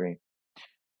 की आ गई.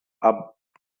 अब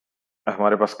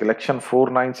हमारे पास कलेक्शन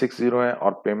 4960 है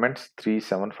और पेमेंट्स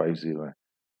 3750 है.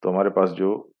 तो हमारे पास जो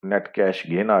नेट कैश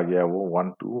गेन आ गया वो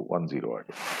 1210 आ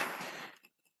गया.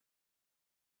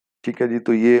 ठीक है जी,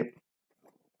 तो ये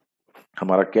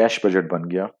हमारा कैश बजट बन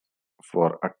गया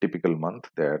for a typical month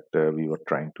that we were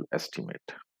trying to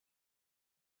estimate.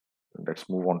 Let's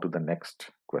move on to the next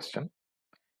question,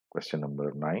 question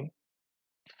number 9.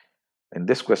 In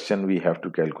this question we have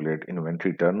to calculate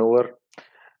inventory turnover.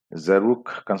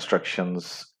 Zaruk Constructions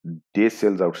day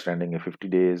sales outstanding at 50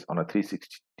 days on a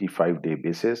 365-day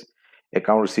basis.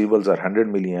 Account receivables are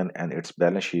 100 million and its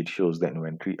balance sheet shows the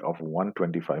inventory of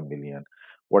 125 million.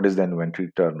 What is the inventory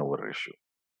turnover ratio?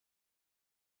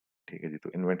 ठीक है जी, तो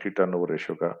inventory turnover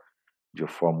ratio का जो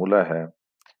formula है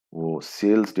वो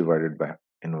sales divided by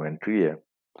inventory है.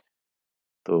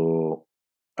 तो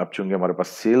अब चूंकि हमारे पास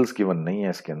सेल्स गिवन नहीं है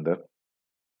इसके अंदर,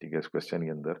 ठीक है, इस क्वेश्चन के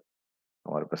अंदर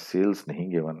हमारे पास सेल्स नहीं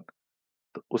गिवन,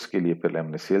 तो उसके लिए पहले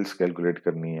हमने सेल्स कैलकुलेट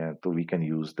करनी है. तो we can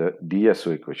use the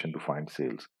DSO equation two find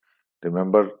sales.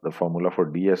 Remember the formula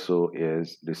for DSO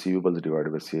is receivables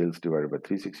divided by sales divided by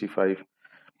 365.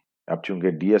 अब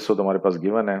चूंकि डीएसओ तो हमारे पास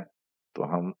गिवन है, तो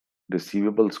हम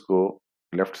रिसीवेबल्स को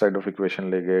लेफ्ट साइड ऑफ इक्वेशन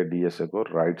ले गए, डीएसओ को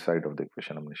right side of the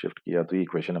equation हमने शिफ्ट किया. तो ये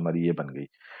इक्वेशन हमारी ये बन गई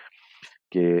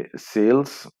कि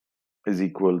sales is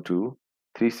equal to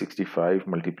 365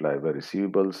 multiply by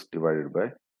receivables divided by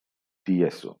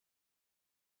DSO.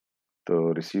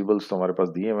 तो रिसीवेबल्स तो हमारे पास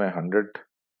दिए हुए हैं 100,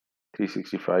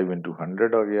 365 इंटू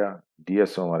 100 आ गया.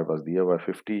 डीएसओ हमारे पास दिया हुआ है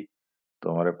 50,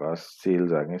 तो हमारे पास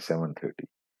सेल्स आ गए 730.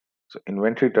 सो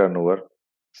इन्वेंट्री टर्नओवर,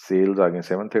 सेल्स आ गए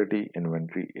 730,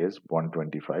 इन्वेंट्री इज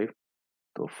 125.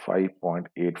 तो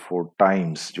 5.84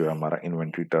 टाइम्स जो है हमारा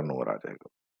इन्वेंट्री टर्नओवर आ जाएगा.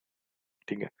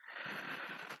 ठीक है,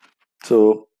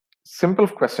 सो simple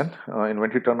question,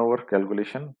 inventory turnover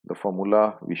calculation, the formula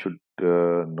we should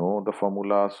know the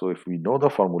formula. So if we know the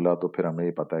formula तो फिर हमें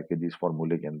ये पता है कि जिस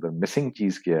फॉर्मूले के अंदर मिसिंग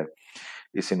चीज क्या है.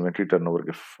 इस इन्वेंट्री टर्नओवर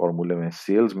के फॉर्मूले में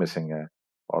सेल्स मिसिंग है,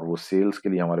 और वो सेल्स के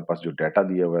लिए हमारे पास जो डाटा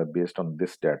दिया हुआ है बेस्ड ऑन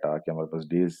दिस डाटा कि हमारे पास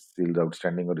डेज सेल्स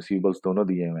आउटस्टैंडिंग और रिसीवेबल्स दोनों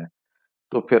दिए हुए हैं,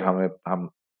 तो फिर हम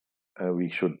we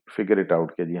should figure it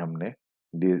out कि जी हमने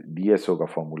डीएसओ का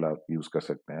फॉर्मूला यूज कर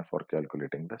सकते हैं for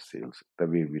calculating the sales the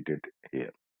way we did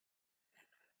here.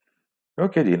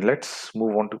 Okay, Dean, let's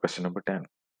move on to question number 10.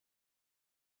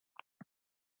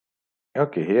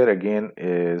 Okay, here again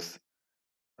is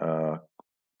a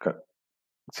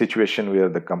situation where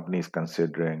the company is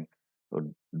considering a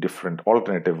different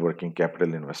alternative working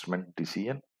capital investment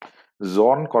decision.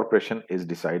 Zorn Corporation is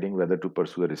deciding whether to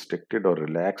pursue a restricted or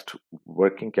relaxed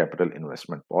working capital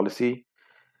investment policy.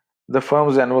 The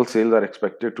firm's annual sales are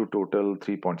expected to total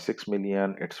 3.6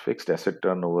 million. Its fixed asset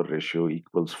turnover ratio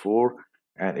equals 4,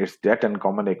 and its debt and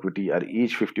common equity are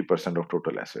each 50% of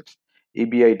total assets.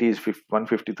 EBIT is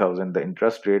 150,000. The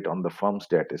interest rate on the firm's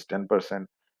debt is 10%,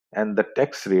 and the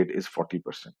tax rate is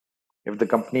 40%. If the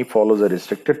company follows a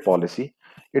restricted policy,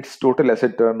 its total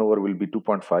asset turnover will be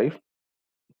 2.5.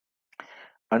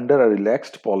 Under a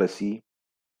relaxed policy,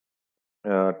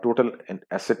 total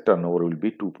asset turnover will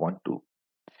be 2.2.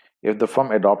 If the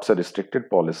firm adopts a restricted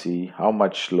policy, how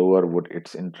much lower would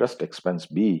its interest expense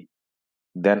be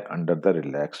than under the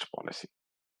relaxed policy?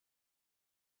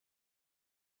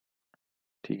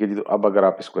 ठीक है जी, तो अब अगर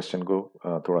आप इस question को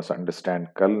थोड़ा सा अंडरस्टैंड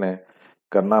कर लें,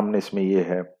 करना हमने इसमें ये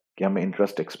है कि हमें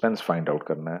इंटरेस्ट एक्सपेंस फाइंड आउट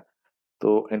करना है.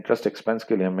 तो इंटरेस्ट एक्सपेंस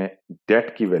के लिए हमें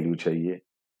डेट की वैल्यू चाहिए,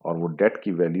 और वो डेट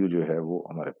की वैल्यू जो है वो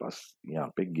हमारे पास यहाँ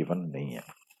पे गिवन नहीं है.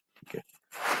 ठीक है,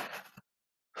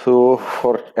 so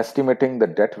for estimating the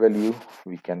debt value,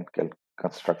 we can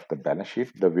construct the balance sheet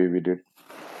the way we did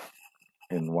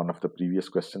in one of the previous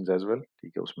questions as well.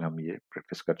 ठीक है, उसमें हम ये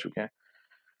प्रैक्टिस कर चुके हैं.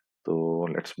 तो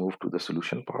let's move to the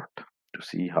solution part to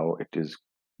see how it is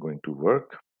going to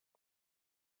work.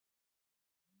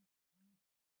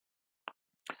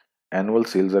 annual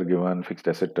sales are given, fixed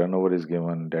asset turnover is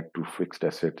given, debt to fixed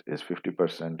asset is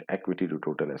 50%, equity to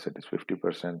total asset is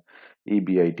 50%,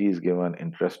 EBIT is given,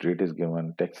 interest rate is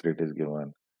given, tax rate is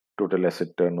given, total asset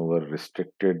turnover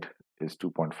restricted is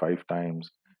 2.5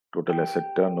 times, total asset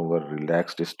turnover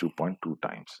relaxed is 2.2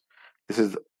 times. This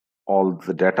is all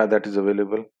the data that is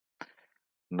available.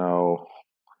 Now,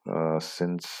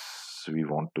 since we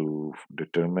want to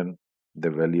determine the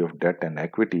value of debt and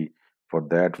equity, for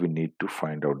that we need to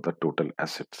find out the total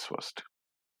assets first.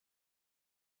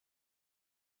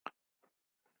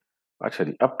 अच्छा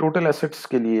जी, अब total assets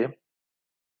के लिए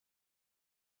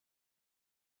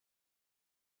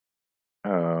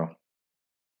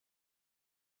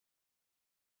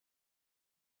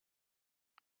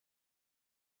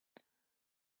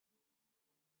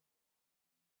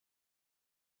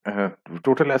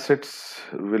total assets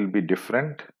will be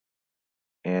different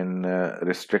in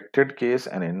restricted case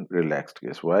and in relaxed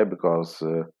case. Why? Because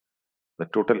the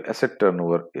total asset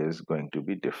turnover is going to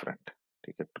be different.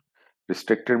 ठीक है,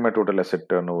 restricted में total asset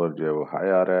turnover जो है वो हाई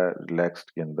आ रहा है, रिलैक्स्ड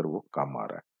के अंदर वो कम आ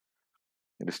रहा है।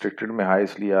 रिस्ट्रिक्टेड में हाई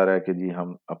इसलिए आ रहा है कि जी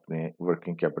हम अपने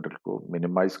वर्किंग कैपिटल को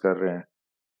मिनिमाइज कर रहे हैं,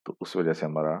 तो उस वजह से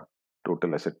हमारा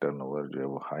टोटल एसेट टर्नओवर जो है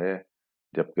वो हाई है,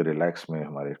 जबकि रिलैक्स में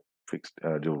हमारे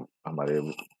फिक्स्ड जो हमारे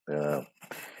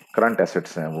करंट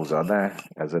एसेट्स हैं वो ज़्यादा हैं,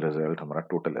 एज अ रिजल्ट हमारा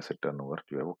टोटल एसेट टर्नओवर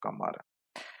जो है वो कम आ रहा है।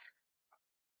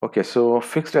 Okay, so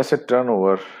fixed asset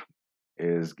turnover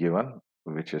is given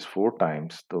which is 4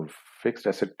 times. तो फिक्स्ड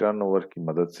एसेट टर्नओवर की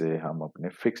मदद से हम अपने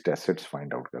फिक्स्ड एसेट्स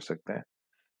फाइंड आउट कर सकते हैं।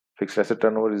 Fixed asset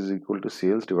turnover is equal to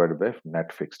sales divided by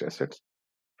net fixed assets.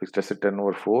 Fixed asset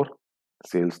turnover 4,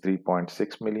 sales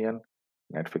 3.6 million,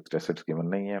 net fixed assets given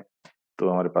नहीं है, तो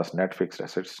हमारे पास नेट फिक्स्ड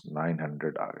एसेट्स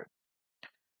 900 आ गए।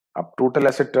 अब टोटल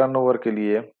एसेट टर्नओवर के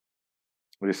लिए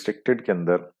रिस्ट्रिक्टेड के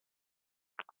अंदर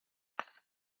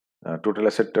टोटल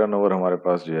एसेट टर्नओवर हमारे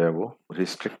पास जो है वो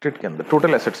रिस्ट्रिक्टेड के अंदर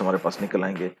टोटल एसेट्स हमारे पास निकल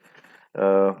आएंगे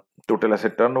टोटल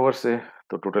एसेट टर्नओवर से।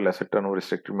 तो टोटल एसेट टर्नओवर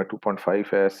रिस्ट्रिक्टेड में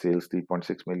 2.5 है, सेल्स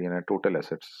 3.6 मिलियन है, टोटल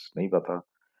एसेट्स नहीं पता।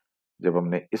 जब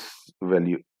हमने इस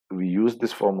value we use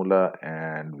this formula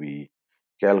and we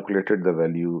calculated the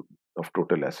value of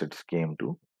total assets came to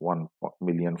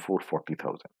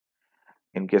 1,440,000.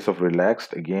 In case of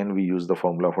relaxed, again we use the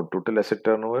formula for total asset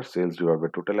turnover, sales divided by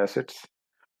total assets.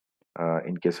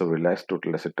 In case of relaxed,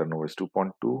 total asset turnover is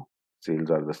 2.2,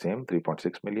 sales are the same,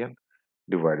 3.6 million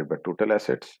divided by total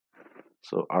assets.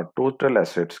 So our total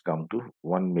assets come to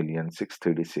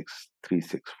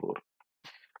 1,636,364.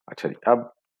 अच्छा जी, अब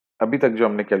अभी तक जो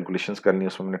हमने calculations कर ली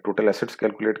उसमें हमने total assets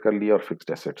calculate कर लिया और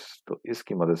फिक्स्ड एसेट्स, तो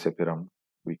इसकी मदद से फिर हम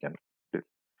we can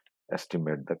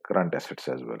estimate the current assets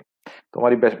as well. तो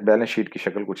हमारी बैलेंस शीट की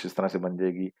शक्ल कुछ इस तरह से बन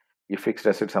जाएगी। ये फिक्स्ड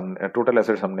एसेट्स हमने टोटल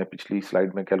एसेट्स हमने पिछली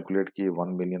स्लाइड में कैलकुलेट किए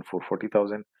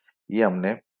 1,440,000, ये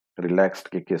हमने रिलैक्स्ड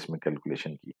के केस में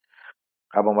कैलकुलेशन की।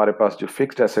 अब हमारे पास जो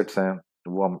फिक्स्ड एसेट्स हैं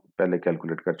वो हम पहले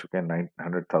कैलकुलेट कर चुके हैं,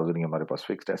 900,000 ही हमारे पास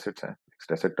फिक्स्ड एसेट्स हैं,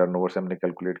 फिक्स्ड एसेट टर्नओवर से हमने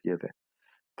कैलकुलेट किए थे।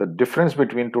 The difference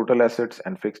between total assets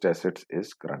and fixed assets is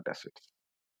current assets.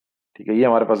 ठीक है, ये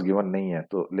हमारे पास गिवन नहीं है,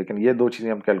 तो लेकिन ये दो चीजें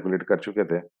हम कैलकुलेट कर चुके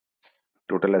थे,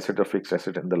 total asset और fixed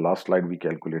asset in the last slide we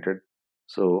calculated.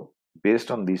 So based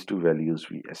on these two values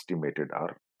we estimated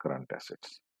our current assets.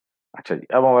 अच्छा जी,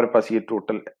 अब हमारे पास ये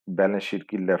टोटल बैलेंस शीट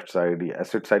की लेफ्ट साइड या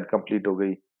एसेट साइड कंप्लीट हो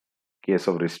गई। Case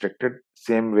of restricted,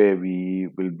 same way we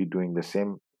will be doing the same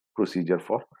procedure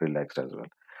for relaxed as well.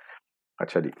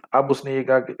 अच्छा जी, अब उसने ये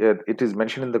कहा कि it is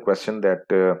mention in the question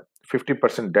that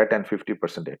 50% date and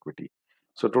 50% equity.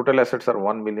 So total assets are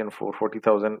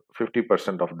 1,440,000,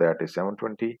 50% of that is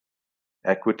 720,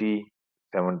 equity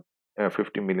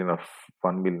 50 million of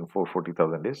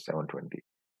 1,440,000 is 720.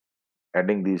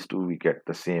 Adding these two we get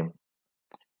the same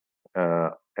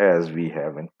as we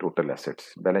have in total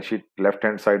assets. Balance sheet left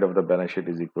hand side of the balance sheet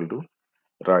is equal to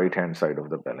right hand side of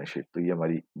the balance sheet. तो ये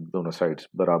हमारी दोनों sides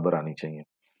बराबर आनी चाहिए।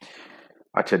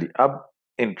 अच्छा जी, अब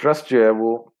interest जो है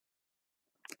वो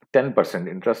 10%,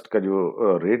 इंटरेस्ट का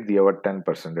जो रेट दिया हुआ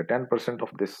 10% है, 10%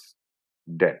 ऑफ दिस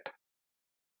डेट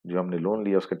जो हमने लोन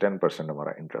लिया उसका 10%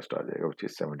 हमारा इंटरेस्ट आ जाएगा, which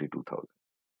is 72,000।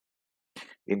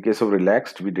 In case of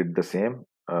relaxed we did the same,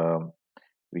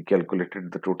 we calculated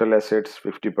the total assets,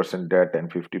 50% debt and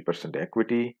 50%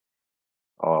 equity,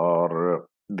 or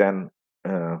then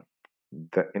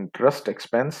the interest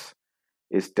expense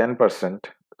is 10%,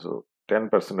 so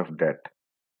 10% of debt,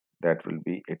 that will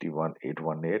be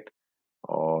 81,818,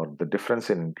 or the difference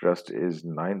in interest is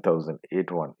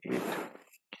 9,818.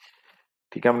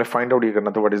 ठीक है, हमने find out ये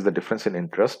करना था what is the difference in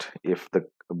interest if the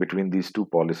between these two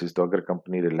policies. तो अगर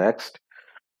company relaxed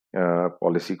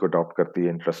policy को adopt करती है,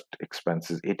 इंटरेस्ट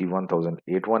एक्सपेंसेस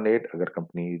 81,818, अगर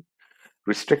कंपनी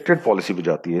Restricted policy पे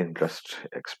जाती है interest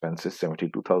expenses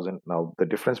 72,000. Now the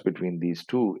difference between these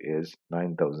two is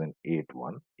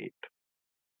 9,818.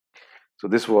 So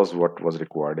this was what was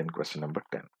required in question number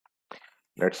 10.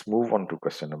 Let's move on to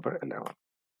question number 11.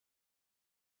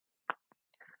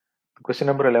 Question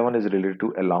number 11 is related to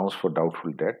allowance for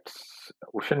doubtful debts.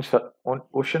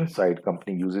 Oceanside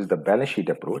company uses the balance sheet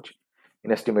approach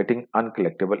in estimating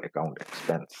uncollectible account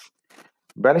expense.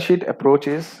 Balance sheet approach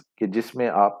is कि जिसमें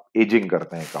आप ageing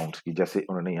करते हैं accounts की, जैसे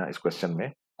उन्होंने यहाँ इस क्वेश्चन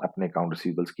में अपने अकाउंट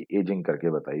रिसीवेबल्स की एजिंग करके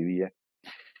बताई हुई है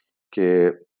कि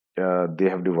they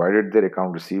have divided their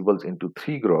account receivables into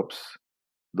three groups: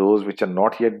 those which are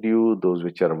not yet due, those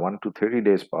which are 1 to 30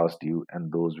 days past due,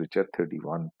 and those which are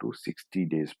 31 to 60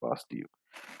 days past due.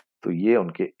 तो ये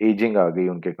उनके ageing आ गई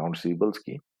उनके account receivables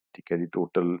की, ठीक है जी।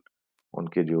 Total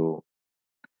उनके जो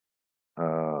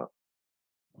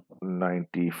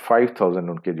 95,000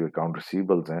 उनके जो अकाउंट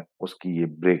रिसीवेबल्स हैं उसकी ये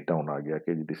ब्रेक डाउन आ गया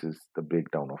कि this is the break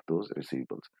down of those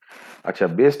receivables. अच्छा,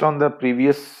 based on the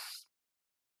previous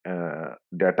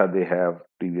data they have,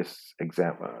 previous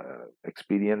exam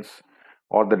experience,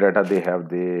 or the data they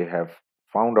have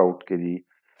found out कि जी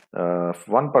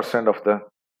 1% of the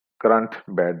current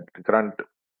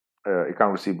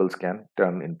account receivables can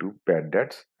turn into bad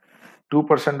debts.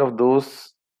 2% of those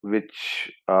which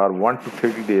are 1 to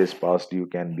 30 days past due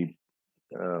can be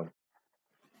uh,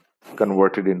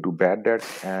 converted into bad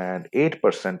debts, and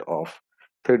 8% of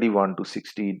 31 to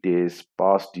 60 days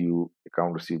past due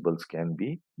account receivables can be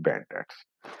bad debts.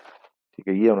 ठीक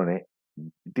है, ये उन्होंने,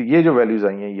 ये जो values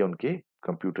आई हैं ये उनके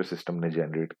computer system ने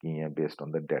जनरेट की हैं based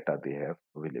on the data they have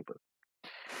available.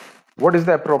 What is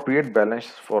the appropriate balance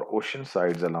for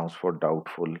Oceanside's allowance for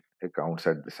doubtful accounts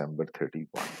at December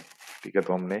 31? ठीक है,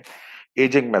 तो हमने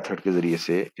एजिंग मेथड के जरिए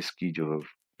से इसकी जो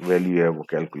वैल्यू है वो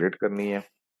कैलकुलेट करनी है।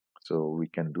 So we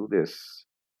can do this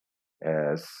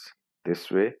as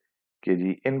this way कि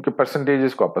जी इनके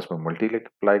परसेंटेजेस को आपस में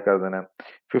मल्टीप्लाई कर देना है।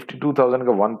 52,000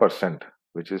 का 1%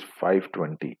 विच इज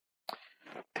 520,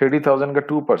 30,000 का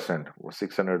 2% वो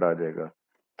 600 आ जाएगा,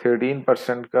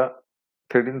 13% का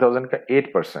 13,000 का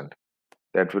 8%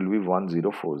 दैट विल बी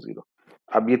 1040।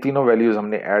 अब ये तीनों वैल्यूज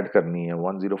हमने ऐड करनी है,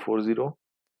 1040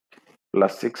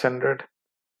 प्लस 600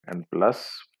 एंड प्लस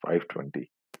 520।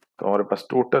 तो हमारे पास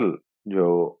टोटल जो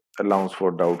अलाउंस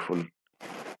फॉर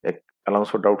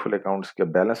डाउटफुल अकाउंट्स का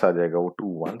बैलेंस आ जाएगा वो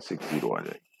 2160 आ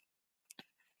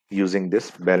जाएगी using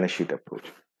this balance sheet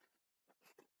approach.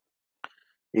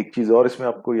 एक चीज और इसमें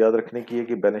आपको याद रखने की है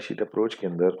कि बैलेंस शीट अप्रोच के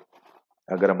अंदर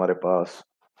अगर हमारे पास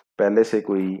पहले से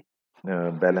कोई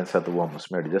बैलेंस है तो वो हम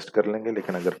उसमें एडजस्ट कर लेंगे,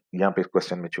 लेकिन अगर यहाँ पे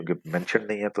क्वेश्चन में चूंकि मेंशन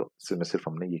नहीं है तो इसमें सिर्फ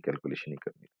हमने ये कैलकुलेशन ही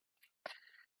करनी है।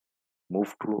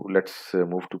 Let's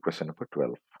move to question number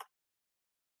 12,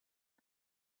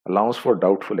 allowance for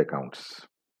doubtful accounts.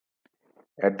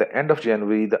 At the end of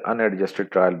January, the unadjusted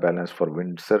trial balance for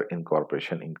Windsor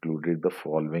Incorporation included the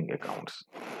following accounts.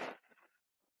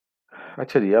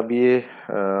 अच्छा जी, अब ये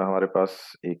हमारे पास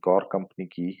एक और कंपनी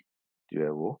की जो है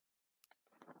वो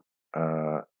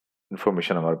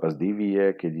इंफॉर्मेशन हमारे पास दी हुई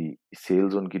है कि जी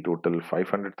सेल्स उनकी टोटल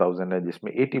 500,000 है,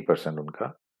 जिसमें 80% उनका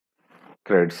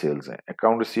क्रेडिट सेल्स है।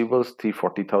 अकाउंट रिसीवेबल्स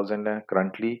 340,000 है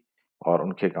करंटली, और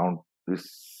उनके account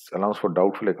allowance for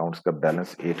doubtful accounts का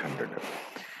बैलेंस 800 है।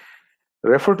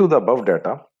 Refer to the above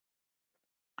data,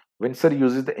 Windsor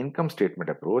uses the income statement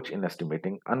approach in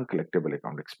estimating uncollectible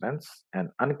account expense, and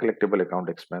uncollectible account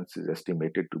expense is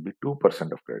estimated to be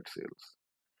 2% of credit sales.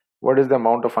 What is the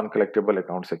amount of uncollectible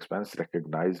accounts expense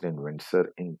recognized in Windsor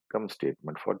income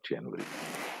statement for January?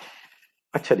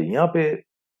 अच्छा जी, यहाँ पे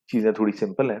चीजें थोड़ी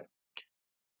simple हैं।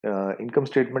 Income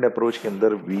statement approach के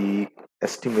अंदर we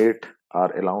estimate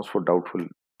are allowance for doubtful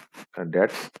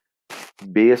debts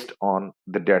based on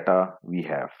the data we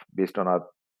have, based on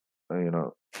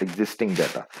our existing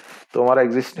data. तो हमारा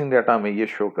एग्जिस्टिंग डाटा हमें ये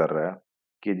शो कर रहा है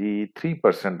कि जी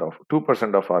 2%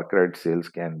 of our credit cells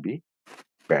can be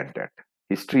bad debt.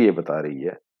 History ये बता रही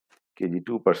है कि जी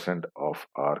 2% of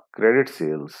our credit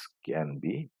cells can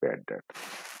be bad debt.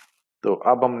 तो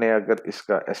अब हमने अगर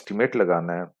इसका एस्टिमेट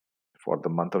लगाना है for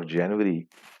the month of January,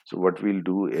 so what we'll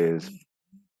do is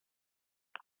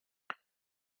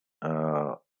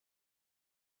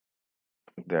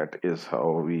that is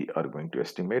how we are going to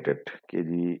estimate it कि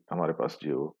जी हमारे पास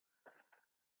जो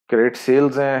क्रेडिट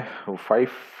सेल्स हैं वो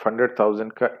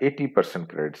 500,000 का 80%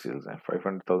 क्रेडिट सेल्स हैं,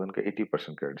 500,000 का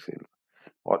 80% क्रेडिट सेल्स,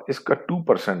 और इसका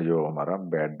 2% जो हमारा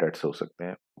बैड डेट्स हो सकते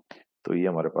हैं। तो ये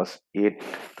हमारे पास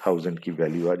 8,000 की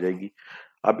वैल्यू आ जाएगी।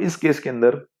 अब इस केस के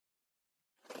अंदर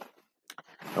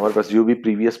हमारे पास जो भी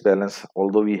previous balance,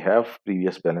 although we have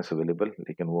previous balance available,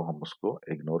 लेकिन वो हम उसको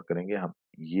इग्नोर करेंगे। हम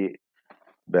ये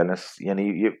बैलेंस यानी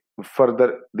ये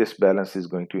further this balance is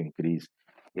going to increase.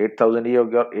 8,000 ये हो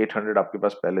गया और 800 आपके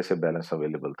पास पहले से बैलेंस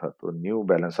अवेलेबल था, तो न्यू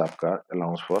बैलेंस आपका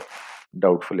अलाउंस फॉर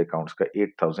डाउटफुल अकाउंट्स का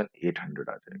 8,800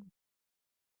 आ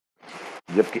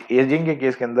जाएगा। जबकि एजिंग के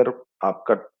केस के अंदर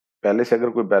आपका पहले से अगर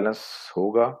कोई बैलेंस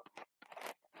होगा,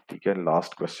 ठीक है,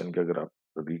 लास्ट क्वेश्चन के अगर आप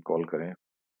रिकॉल करें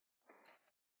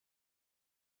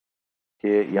कि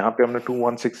यहाँ पे हमने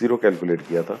 2160 कैलकुलेट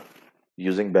किया था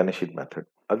यूजिंग बैलेंस शीट मेथड।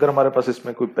 अगर हमारे पास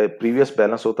इसमें कोई प्रीवियस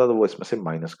बैलेंस होता तो वो इसमें से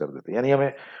माइनस कर देते, यानी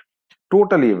हमें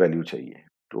टोटल ये वैल्यू चाहिए,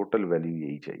 टोटल वैल्यू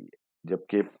यही चाहिए।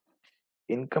 जबकि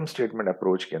इनकम स्टेटमेंट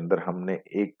अप्रोच के अंदर हमने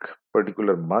एक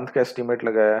पर्टिकुलर मंथ का एस्टिमेट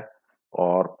लगाया है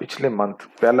और पिछले मंथ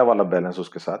पहला वाला बैलेंस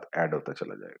उसके साथ ऐड होता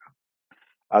चला जाएगा।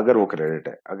 अगर वो क्रेडिट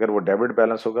है, अगर वो डेबिट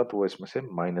बैलेंस होगा तो वो इसमें से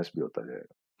माइनस भी होता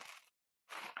जाएगा।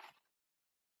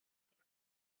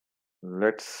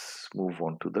 Let's move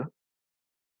on to the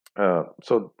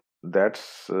so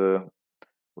that's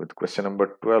with question number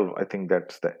 12. I think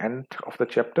that's the end of the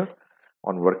chapter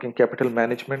on working capital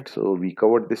management. So we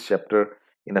covered this chapter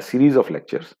in a series of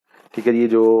lectures. ठीक है, ये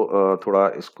जो थोड़ा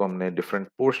इसको हमने different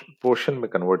portion में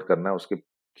convert करना है, उसके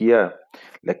किया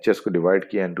लेक्चर्स को डिवाइड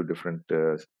किया इनटू डिफरेंट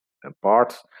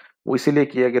पार्ट्स। वो इसीलिए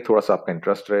किया कि थोड़ा सा आपका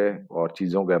इंटरेस्ट रहे और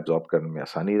चीज़ों को एब्जॉर्ब करने में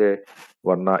आसानी रहे,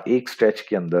 वरना एक स्ट्रेच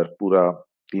के अंदर पूरा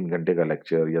 3 घंटे का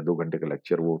लेक्चर या 2 घंटे का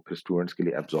लेक्चर वो फिर स्टूडेंट्स के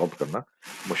लिए एब्जॉर्ब करना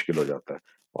मुश्किल हो जाता है।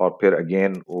 और फिर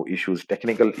अगेन वो इश्यूज,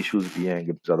 टेक्निकल इश्यूज भी हैं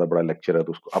कि ज़्यादा बड़ा लेक्चर है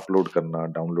तो उसको अपलोड करना,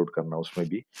 डाउनलोड करना, उसमें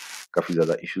भी काफ़ी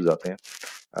ज़्यादा इश्यूज आते हैं।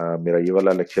 मेरा ये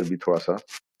वाला लेक्चर भी थोड़ा सा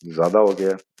ज़्यादा हो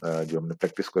गया, जो हमने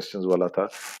प्रैक्टिस क्वेश्चंस वाला था,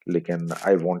 लेकिन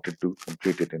I wanted to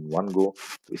complete it in one go,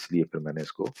 तो इसलिए फिर मैंने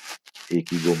इसको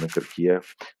एक ही गो में कर किया।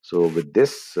 So with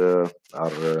this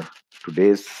our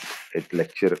today's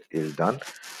lecture is done.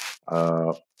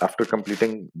 After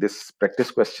completing this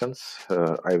practice questions,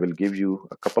 I will give you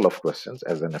a couple of questions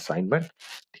as an assignment.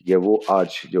 ठीक है, वो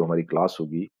आज जो हमारी क्लास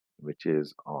होगी, which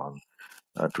is on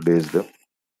today is the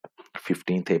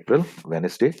 15th April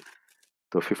Wednesday।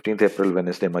 तो 15th अप्रैल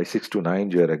Wednesday हमारी 6 to 9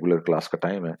 जो है रेगुलर क्लास का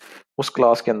टाइम है, उस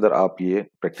क्लास के अंदर आप ये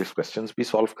प्रैक्टिस क्वेश्चंस भी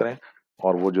सॉल्व करें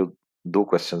और वो जो 2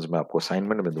 क्वेश्चंस मैं आपको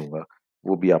असाइनमेंट में दूंगा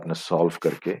वो भी आपने सॉल्व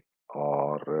करके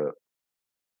और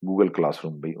गूगल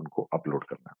क्लासरूम भी उनको अपलोड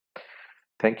करना।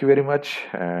 Thank you very much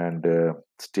and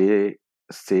stay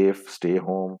safe, stay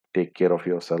home, take care of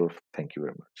your self. Thank you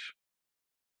very much.